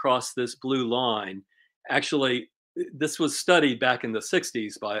distribution across this blue line, actually, this was studied back in the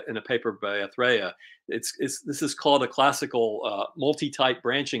 60s in a paper by Atreya. This is called a classical multi-type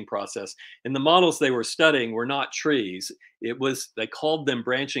branching process. And the models they were studying were not trees. They called them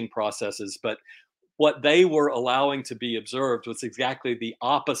branching processes, but what they were allowing to be observed was exactly the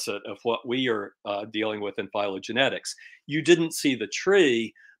opposite of what we are dealing with in phylogenetics. You didn't see the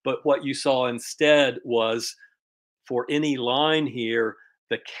tree, but what you saw instead was, for any line here,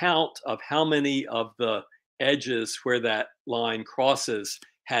 the count of how many of the edges where that line crosses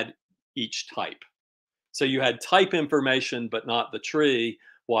had each type. So you had type information, but not the tree,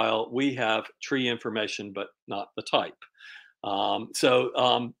 while we have tree information, but not the type.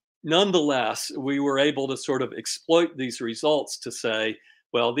 Nonetheless, we were able to sort of exploit these results to say,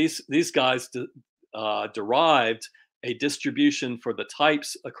 well, these guys derived a distribution for the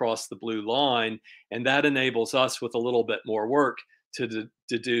types across the blue line, and that enables us, with a little bit more work, to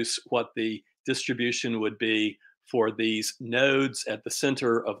deduce what the distribution would be for these nodes at the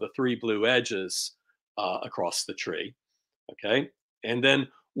center of the three blue edges across the tree. Okay, and then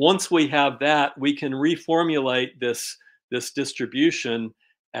once we have that, we can reformulate this distribution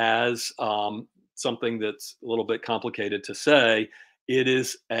as something that's a little bit complicated to say. It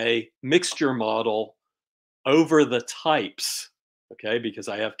is a mixture model over the types, okay, because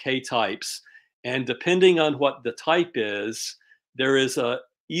I have k types, and depending on what the type is, there is a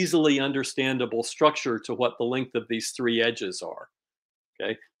easily understandable structure to what the length of these three edges are.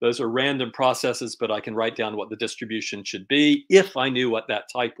 Okay, those are random processes, but I can write down what the distribution should be if I knew what that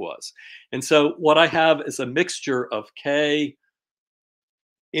type was. And so what I have is a mixture of k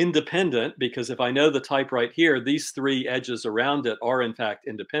independent, because if I know the type right here, these three edges around it are in fact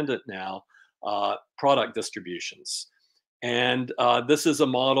independent now, product distributions. And this is a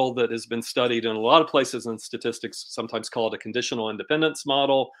model that has been studied in a lot of places in statistics, sometimes called a conditional independence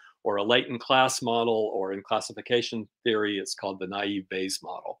model, or a latent class model, or in classification theory, it's called the naive Bayes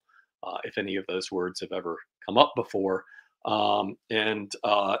model, if any of those words have ever come up before. The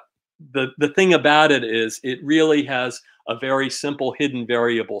thing about it is it really has a very simple hidden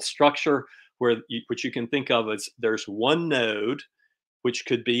variable structure which you can think of as there's one node, which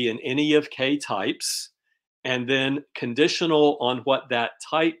could be in any of k types, And then conditional on what that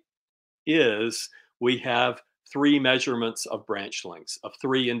type is, we have 3 measurements of branch lengths, of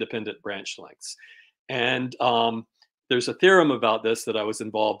 3 independent branch lengths. And there's a theorem about this that I was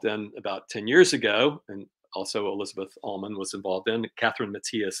involved in about 10 years ago, and also Elizabeth Allman was involved in. Catherine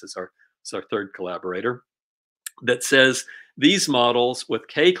Matthias is our third collaborator, that says these models with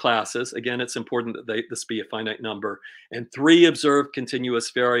k classes, again, it's important that this be a finite number, and 3 observed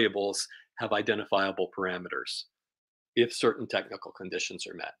continuous variables have identifiable parameters if certain technical conditions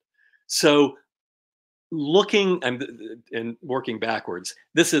are met. So looking and working backwards,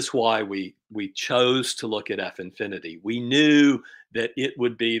 this is why we chose to look at F infinity. We knew that it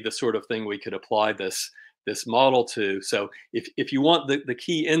would be the sort of thing we could apply this model to. So if you want the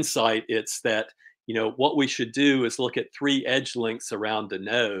key insight, it's that, you know, what we should do is look at 3 edge lengths around a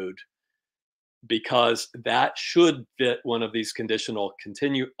node, because that should fit one of these conditional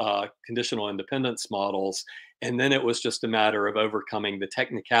independence models. And then it was just a matter of overcoming the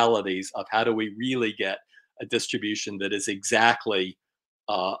technicalities of how do we really get a distribution that is exactly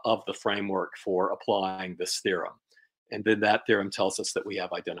of the framework for applying this theorem. And then that theorem tells us that we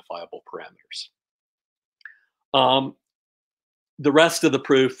have identifiable parameters. The rest of the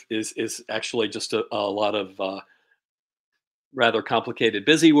proof is actually just a lot of rather complicated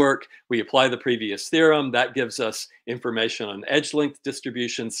BiSSE work. We apply the previous theorem. That gives us information on edge length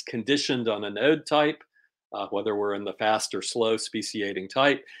distributions conditioned on a node type, whether we're in the fast or slow speciating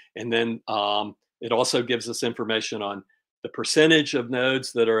type. And then it also gives us information on the percentage of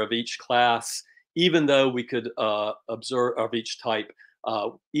nodes that are of each class, even though we could observe of each type,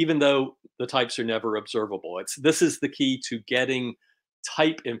 even though the types are never observable. This is the key to getting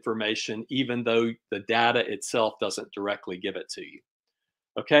type information, even though the data itself doesn't directly give it to you.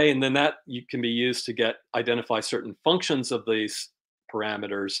 Okay, and then that can be used to identify certain functions of these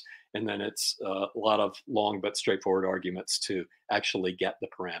parameters, and then it's a lot of long but straightforward arguments to actually get the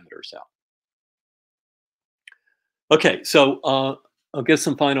parameters out. Okay, so I'll give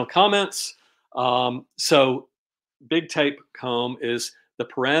some final comments. So big take home is the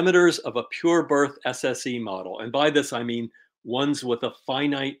parameters of a pure birth SSE model. And by this, I mean ones with a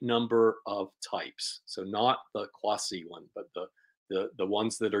finite number of types. So not the quasi one, but the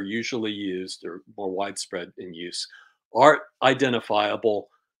ones that are usually used or more widespread in use are identifiable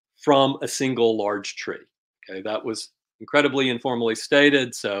from a single large tree. Okay, that was incredibly informally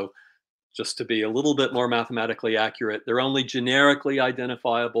stated. So just to be a little bit more mathematically accurate, they're only generically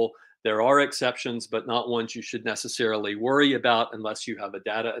identifiable. There are exceptions, but not ones you should necessarily worry about unless you have a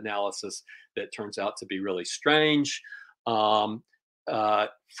data analysis that turns out to be really strange. From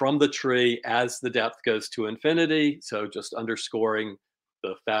the tree as the depth goes to infinity. So just underscoring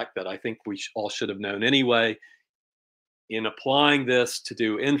the fact that I think we all should have known anyway. In applying this to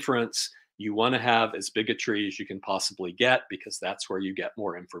do inference, you want to have as big a tree as you can possibly get, because that's where you get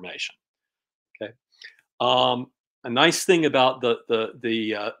more information. Okay. A nice thing about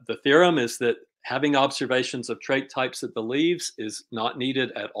the theorem is that having observations of trait types at the leaves is not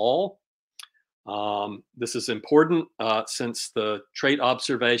needed at all. This is important since the trait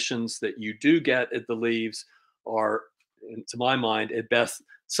observations that you do get at the leaves are, to my mind, at best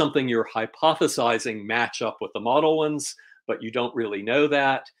something you're hypothesizing match up with the model ones, but you don't really know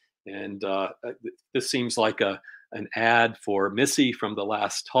that. And this seems like an ad for MISSE from the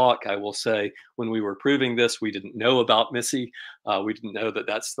last talk. I will say, when we were proving this, we didn't know about MISSE. We didn't know that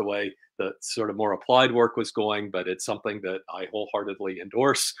that's the way the sort of more applied work was going, but it's something that I wholeheartedly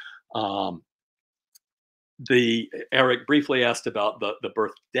endorse. Eric briefly asked about the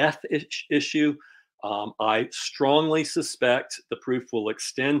birth-death issue. I strongly suspect the proof will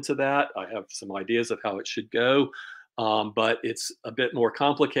extend to that. I have some ideas of how it should go, but it's a bit more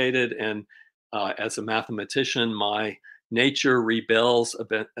complicated. And as a mathematician, my nature rebels a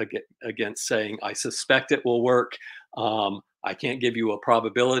bit against saying, I suspect it will work. I can't give you a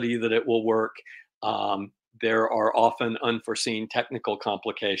probability that it will work. There are often unforeseen technical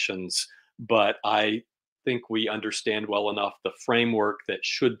complications, but I think we understand well enough the framework that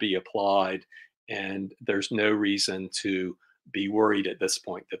should be applied, and there's no reason to be worried at this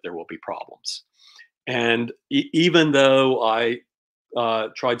point that there will be problems. And even though I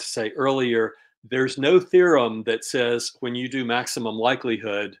tried to say earlier, there's no theorem that says when you do maximum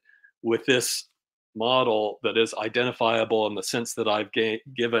likelihood with this model that is identifiable in the sense that I've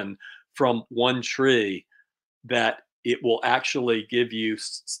given from one tree, that it will actually give you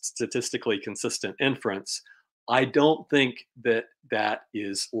statistically consistent inference. I don't think that that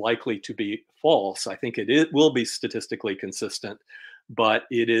is likely to be false. I think it will be statistically consistent, but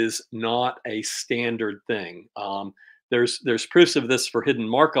it is not a standard thing. there's proofs of this for hidden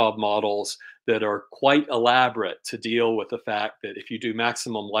Markov models that are quite elaborate to deal with the fact that if you do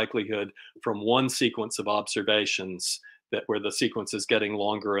maximum likelihood from one sequence of observations, that where the sequence is getting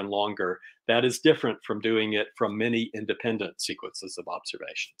longer and longer, that is different from doing it from many independent sequences of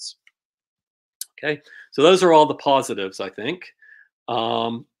observations. Okay, so those are all the positives, I think.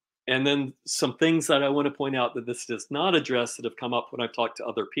 And then some things that I want to point out that this does not address that have come up when I've talked to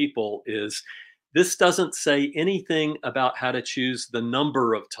other people is this doesn't say anything about how to choose the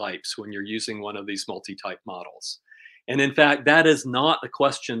number of types when you're using one of these multi-type models. And in fact, that is not a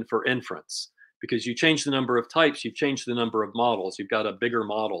question for inference, because you change the number of types, you've changed the number of models. You've got a bigger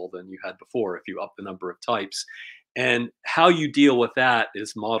model than you had before if you up the number of types. And how you deal with that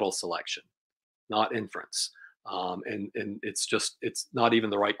is model selection, not inference. And it's not even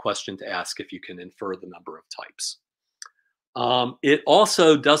the right question to ask if you can infer the number of types. It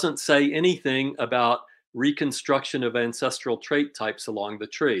also doesn't say anything about reconstruction of ancestral trait types along the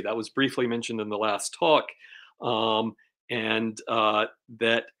tree. That was briefly mentioned in the last talk.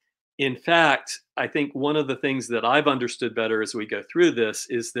 That in fact, I think one of the things that I've understood better as we go through this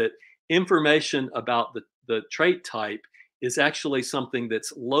is that information about the trait type is actually something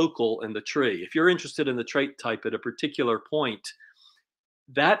that's local in the tree. If you're interested in the trait type at a particular point,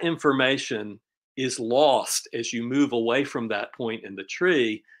 that information is lost as you move away from that point in the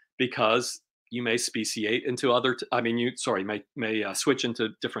tree, because you may speciate into other, may switch into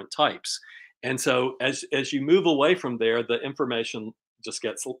different types. And so as you move away from there, the information just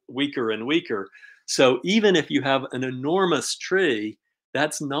gets weaker and weaker. So even if you have an enormous tree,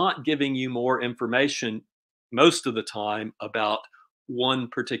 that's not giving you more information most of the time about one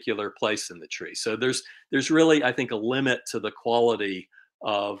particular place in the tree. So there's really, I think, a limit to the quality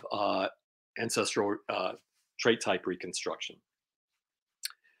of ancestral trait type reconstruction.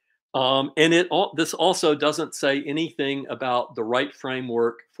 And this also doesn't say anything about the right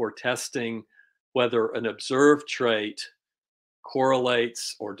framework for testing whether an observed trait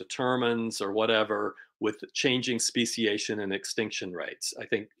correlates or determines or whatever with changing speciation and extinction rates. I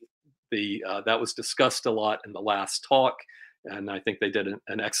think that was discussed a lot in the last talk, and I think they did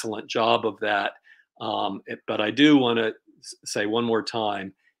an excellent job of that. But I do want to say one more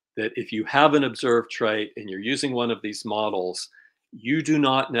time that if you have an observed trait and you're using one of these models, you do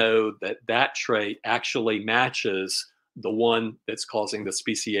not know that that trait actually matches the one that's causing the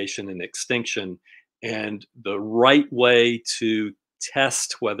speciation and extinction. And the right way to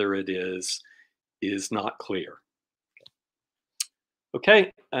test whether it is not clear.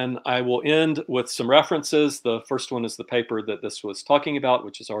 Okay, and I will end with some references. The first one is the paper that this was talking about,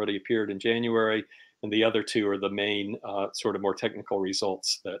 which has already appeared in January, and the other two are the main sort of more technical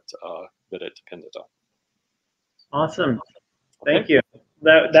results that it depended on. Awesome, okay. Thank you.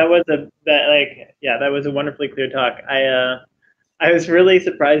 That was a wonderfully clear talk. I was really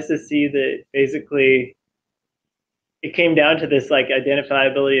surprised to see that basically it came down to this like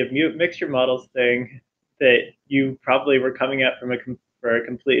identifiability of mixture models thing that you probably were coming at for a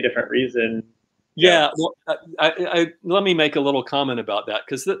completely different reason. Yeah, well, let me make a little comment about that,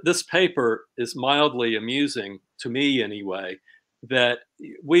 because this paper is mildly amusing to me anyway. That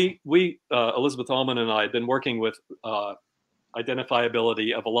we Elizabeth Allman and I had been working with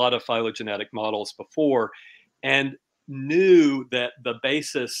identifiability of a lot of phylogenetic models before, and knew that the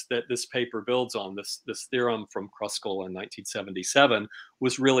basis that this paper builds on, this theorem from Kruskal in 1977,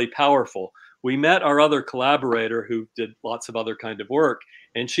 was really powerful. We met our other collaborator who did lots of other kind of work,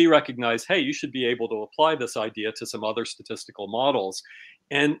 and she recognized, hey, you should be able to apply this idea to some other statistical models.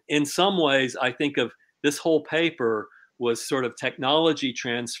 And in some ways, I think of this whole paper was sort of technology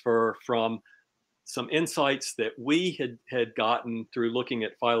transfer from some insights that we had gotten through looking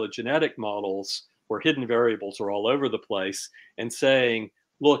at phylogenetic models where hidden variables are all over the place, and saying,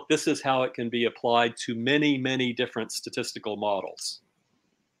 look, this is how it can be applied to many, many different statistical models.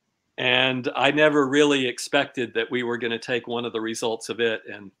 And I never really expected that we were going to take one of the results of it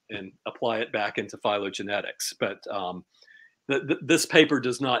and apply it back into phylogenetics. But this paper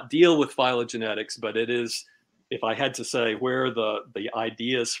does not deal with phylogenetics, but it is, if I had to say where the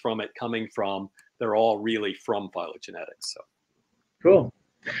ideas from it coming from, they're all really from phylogenetics. So cool.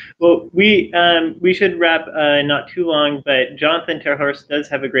 Well, we should wrap not too long, but Jonathan Terhorst does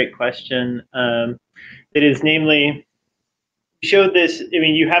have a great question. It is namely, you showed this, I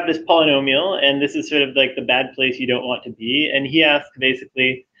mean, you have this polynomial, and this is sort of like the bad place you don't want to be. And he asked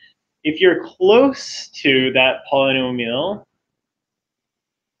basically, if you're close to that polynomial,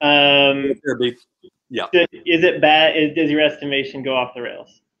 yeah, is it bad? Does your estimation go off the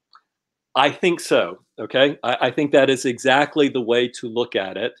rails? I think so. Okay, I think that is exactly the way to look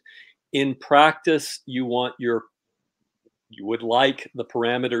at it. In practice, you want your you would like the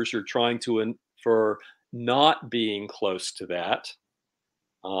parameters you're trying to infer not being close to that.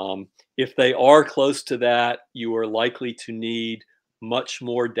 If they are close to that, you are likely to need much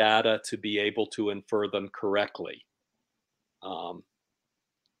more data to be able to infer them correctly.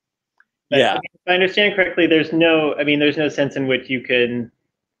 Yeah. If I understand correctly, there's no sense in which you can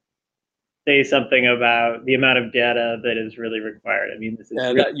say something about the amount of data that is really required. I mean, this is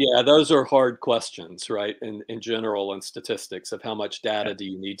yeah, those are hard questions, right? In general, in statistics, of how much data do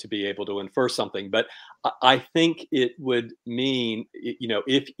you need to be able to infer something. But I think it would mean, you know,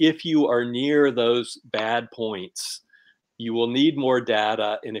 if you are near those bad points, you will need more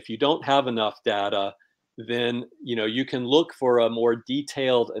data. And if you don't have enough data, then, you know, you can look for a more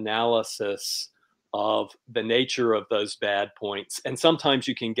detailed analysis of the nature of those bad points. And sometimes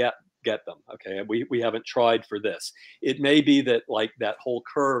you can get them. Okay, we haven't tried for this. It may be that like that whole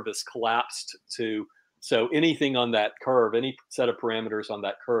curve is collapsed to, so anything on that curve, any set of parameters on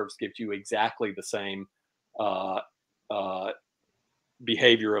that curve gives you exactly the same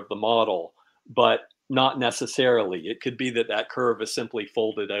behavior of the model, but not necessarily. It could be that that curve is simply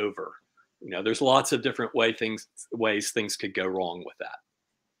folded over. You know, there's lots of different ways things could go wrong with that.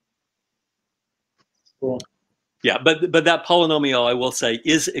 cool. Yeah, but that polynomial, I will say,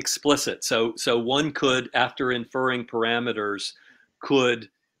 is explicit. So one could, after inferring parameters, could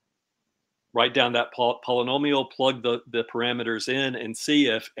write down that polynomial, plug the parameters in, and see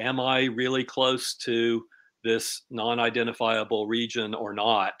if, am I really close to this non-identifiable region or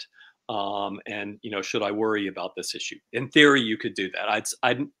not? And, you know, should I worry about this issue? In theory, you could do that.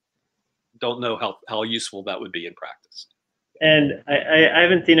 I don't know how useful that would be in practice. And I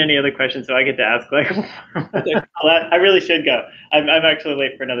haven't seen any other questions, so I get to ask. Like, I really should go. I'm actually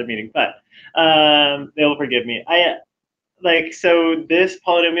late for another meeting, but they'll forgive me. So this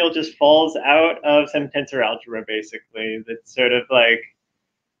polynomial just falls out of some tensor algebra, basically. That's sort of like,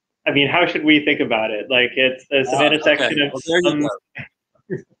 I mean, how should we think about it? Like, it's an intersection of. Well, there you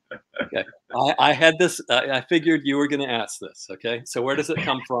go. Okay, I had this. I figured you were going to ask this. Okay, so where does it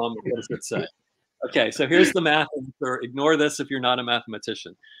come from? What does it say? Okay, so here's the math answer. Ignore this if you're not a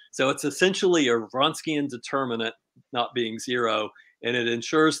mathematician. So it's essentially a Wronskian determinant not being zero, and it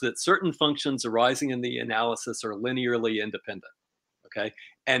ensures that certain functions arising in the analysis are linearly independent. Okay,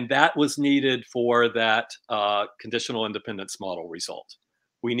 and that was needed for that conditional independence model result.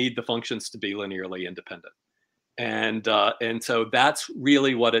 We need the functions to be linearly independent. And so that's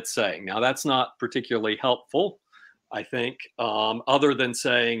really what it's saying. Now, that's not particularly helpful, I think, other than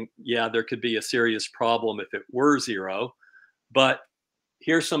saying, yeah, there could be a serious problem if it were zero. But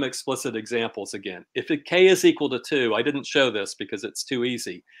here's some explicit examples again. If k is equal to 2, I didn't show this because it's too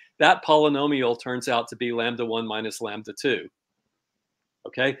easy. That polynomial turns out to be lambda 1 minus lambda 2.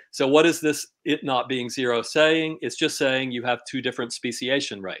 Okay, so what is this it not being zero saying? It's just saying you have two different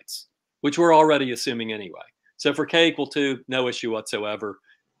speciation rates, which we're already assuming anyway. So for k equal 2, no issue whatsoever.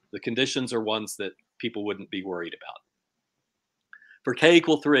 The conditions are ones that people wouldn't be worried about. For k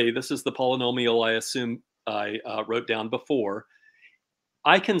equal 3, this is the polynomial I assume I wrote down before.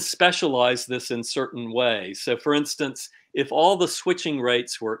 I can specialize this in certain ways. So for instance, if all the switching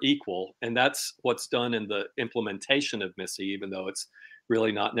rates were equal, and that's what's done in the implementation of BiSSE, even though it's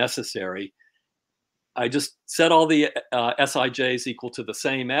really not necessary, I just set all the Sij's equal to the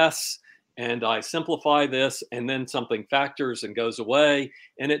same S, and I simplify this, and then something factors and goes away,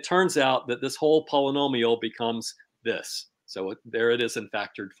 and it turns out that this whole polynomial becomes this. So there it is in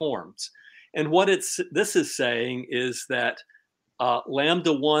factored forms. And what this is saying is that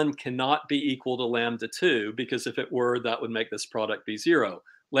lambda 1 cannot be equal to lambda 2, because if it were, that would make this product be 0.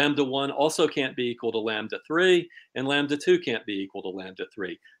 Lambda 1 also can't be equal to lambda 3, and lambda 2 can't be equal to lambda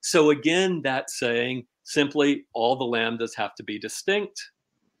 3. So again, that's saying simply all the lambdas have to be distinct.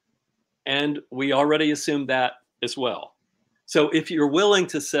 And we already assumed that as well. So if you're willing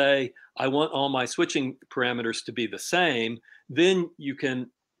to say, I want all my switching parameters to be the same, then you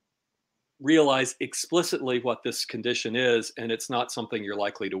can realize explicitly what this condition is, and it's not something you're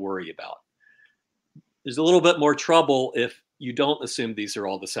likely to worry about. There's a little bit more trouble if you don't assume these are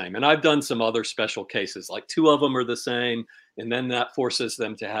all the same. And I've done some other special cases, like 2 of them are the same, and then that forces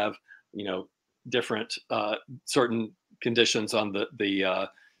them to have, you know, different certain conditions on the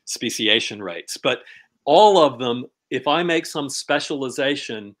speciation rates. But all of them, if I make some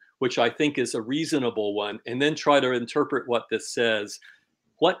specialization, which I think is a reasonable one, and then try to interpret what this says,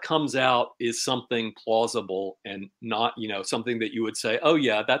 what comes out is something plausible and not, you know, something that you would say, oh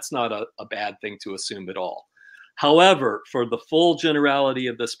yeah, that's not a bad thing to assume at all. However, for the full generality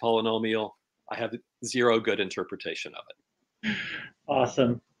of this polynomial, I have zero good interpretation of it.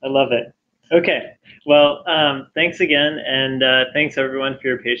 Awesome. I love it. Okay. Well, thanks again, and thanks everyone for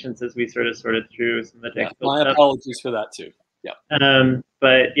your patience as we sort of sorted through some of the technical my stuff. apologies for that too.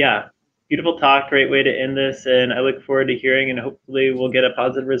 But yeah, beautiful talk, great way to end this, and I look forward to hearing, and hopefully we'll get a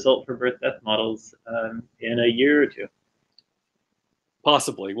positive result for birth-death models in a year or two.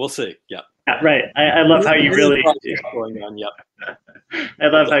 Possibly, we'll see. Yeah. Yeah, right. I love how you really. Going on. Yep. I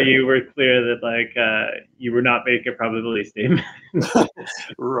love how you were clear that like you were not making a probability statement.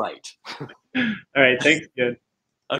 Right. All right. Thanks, good.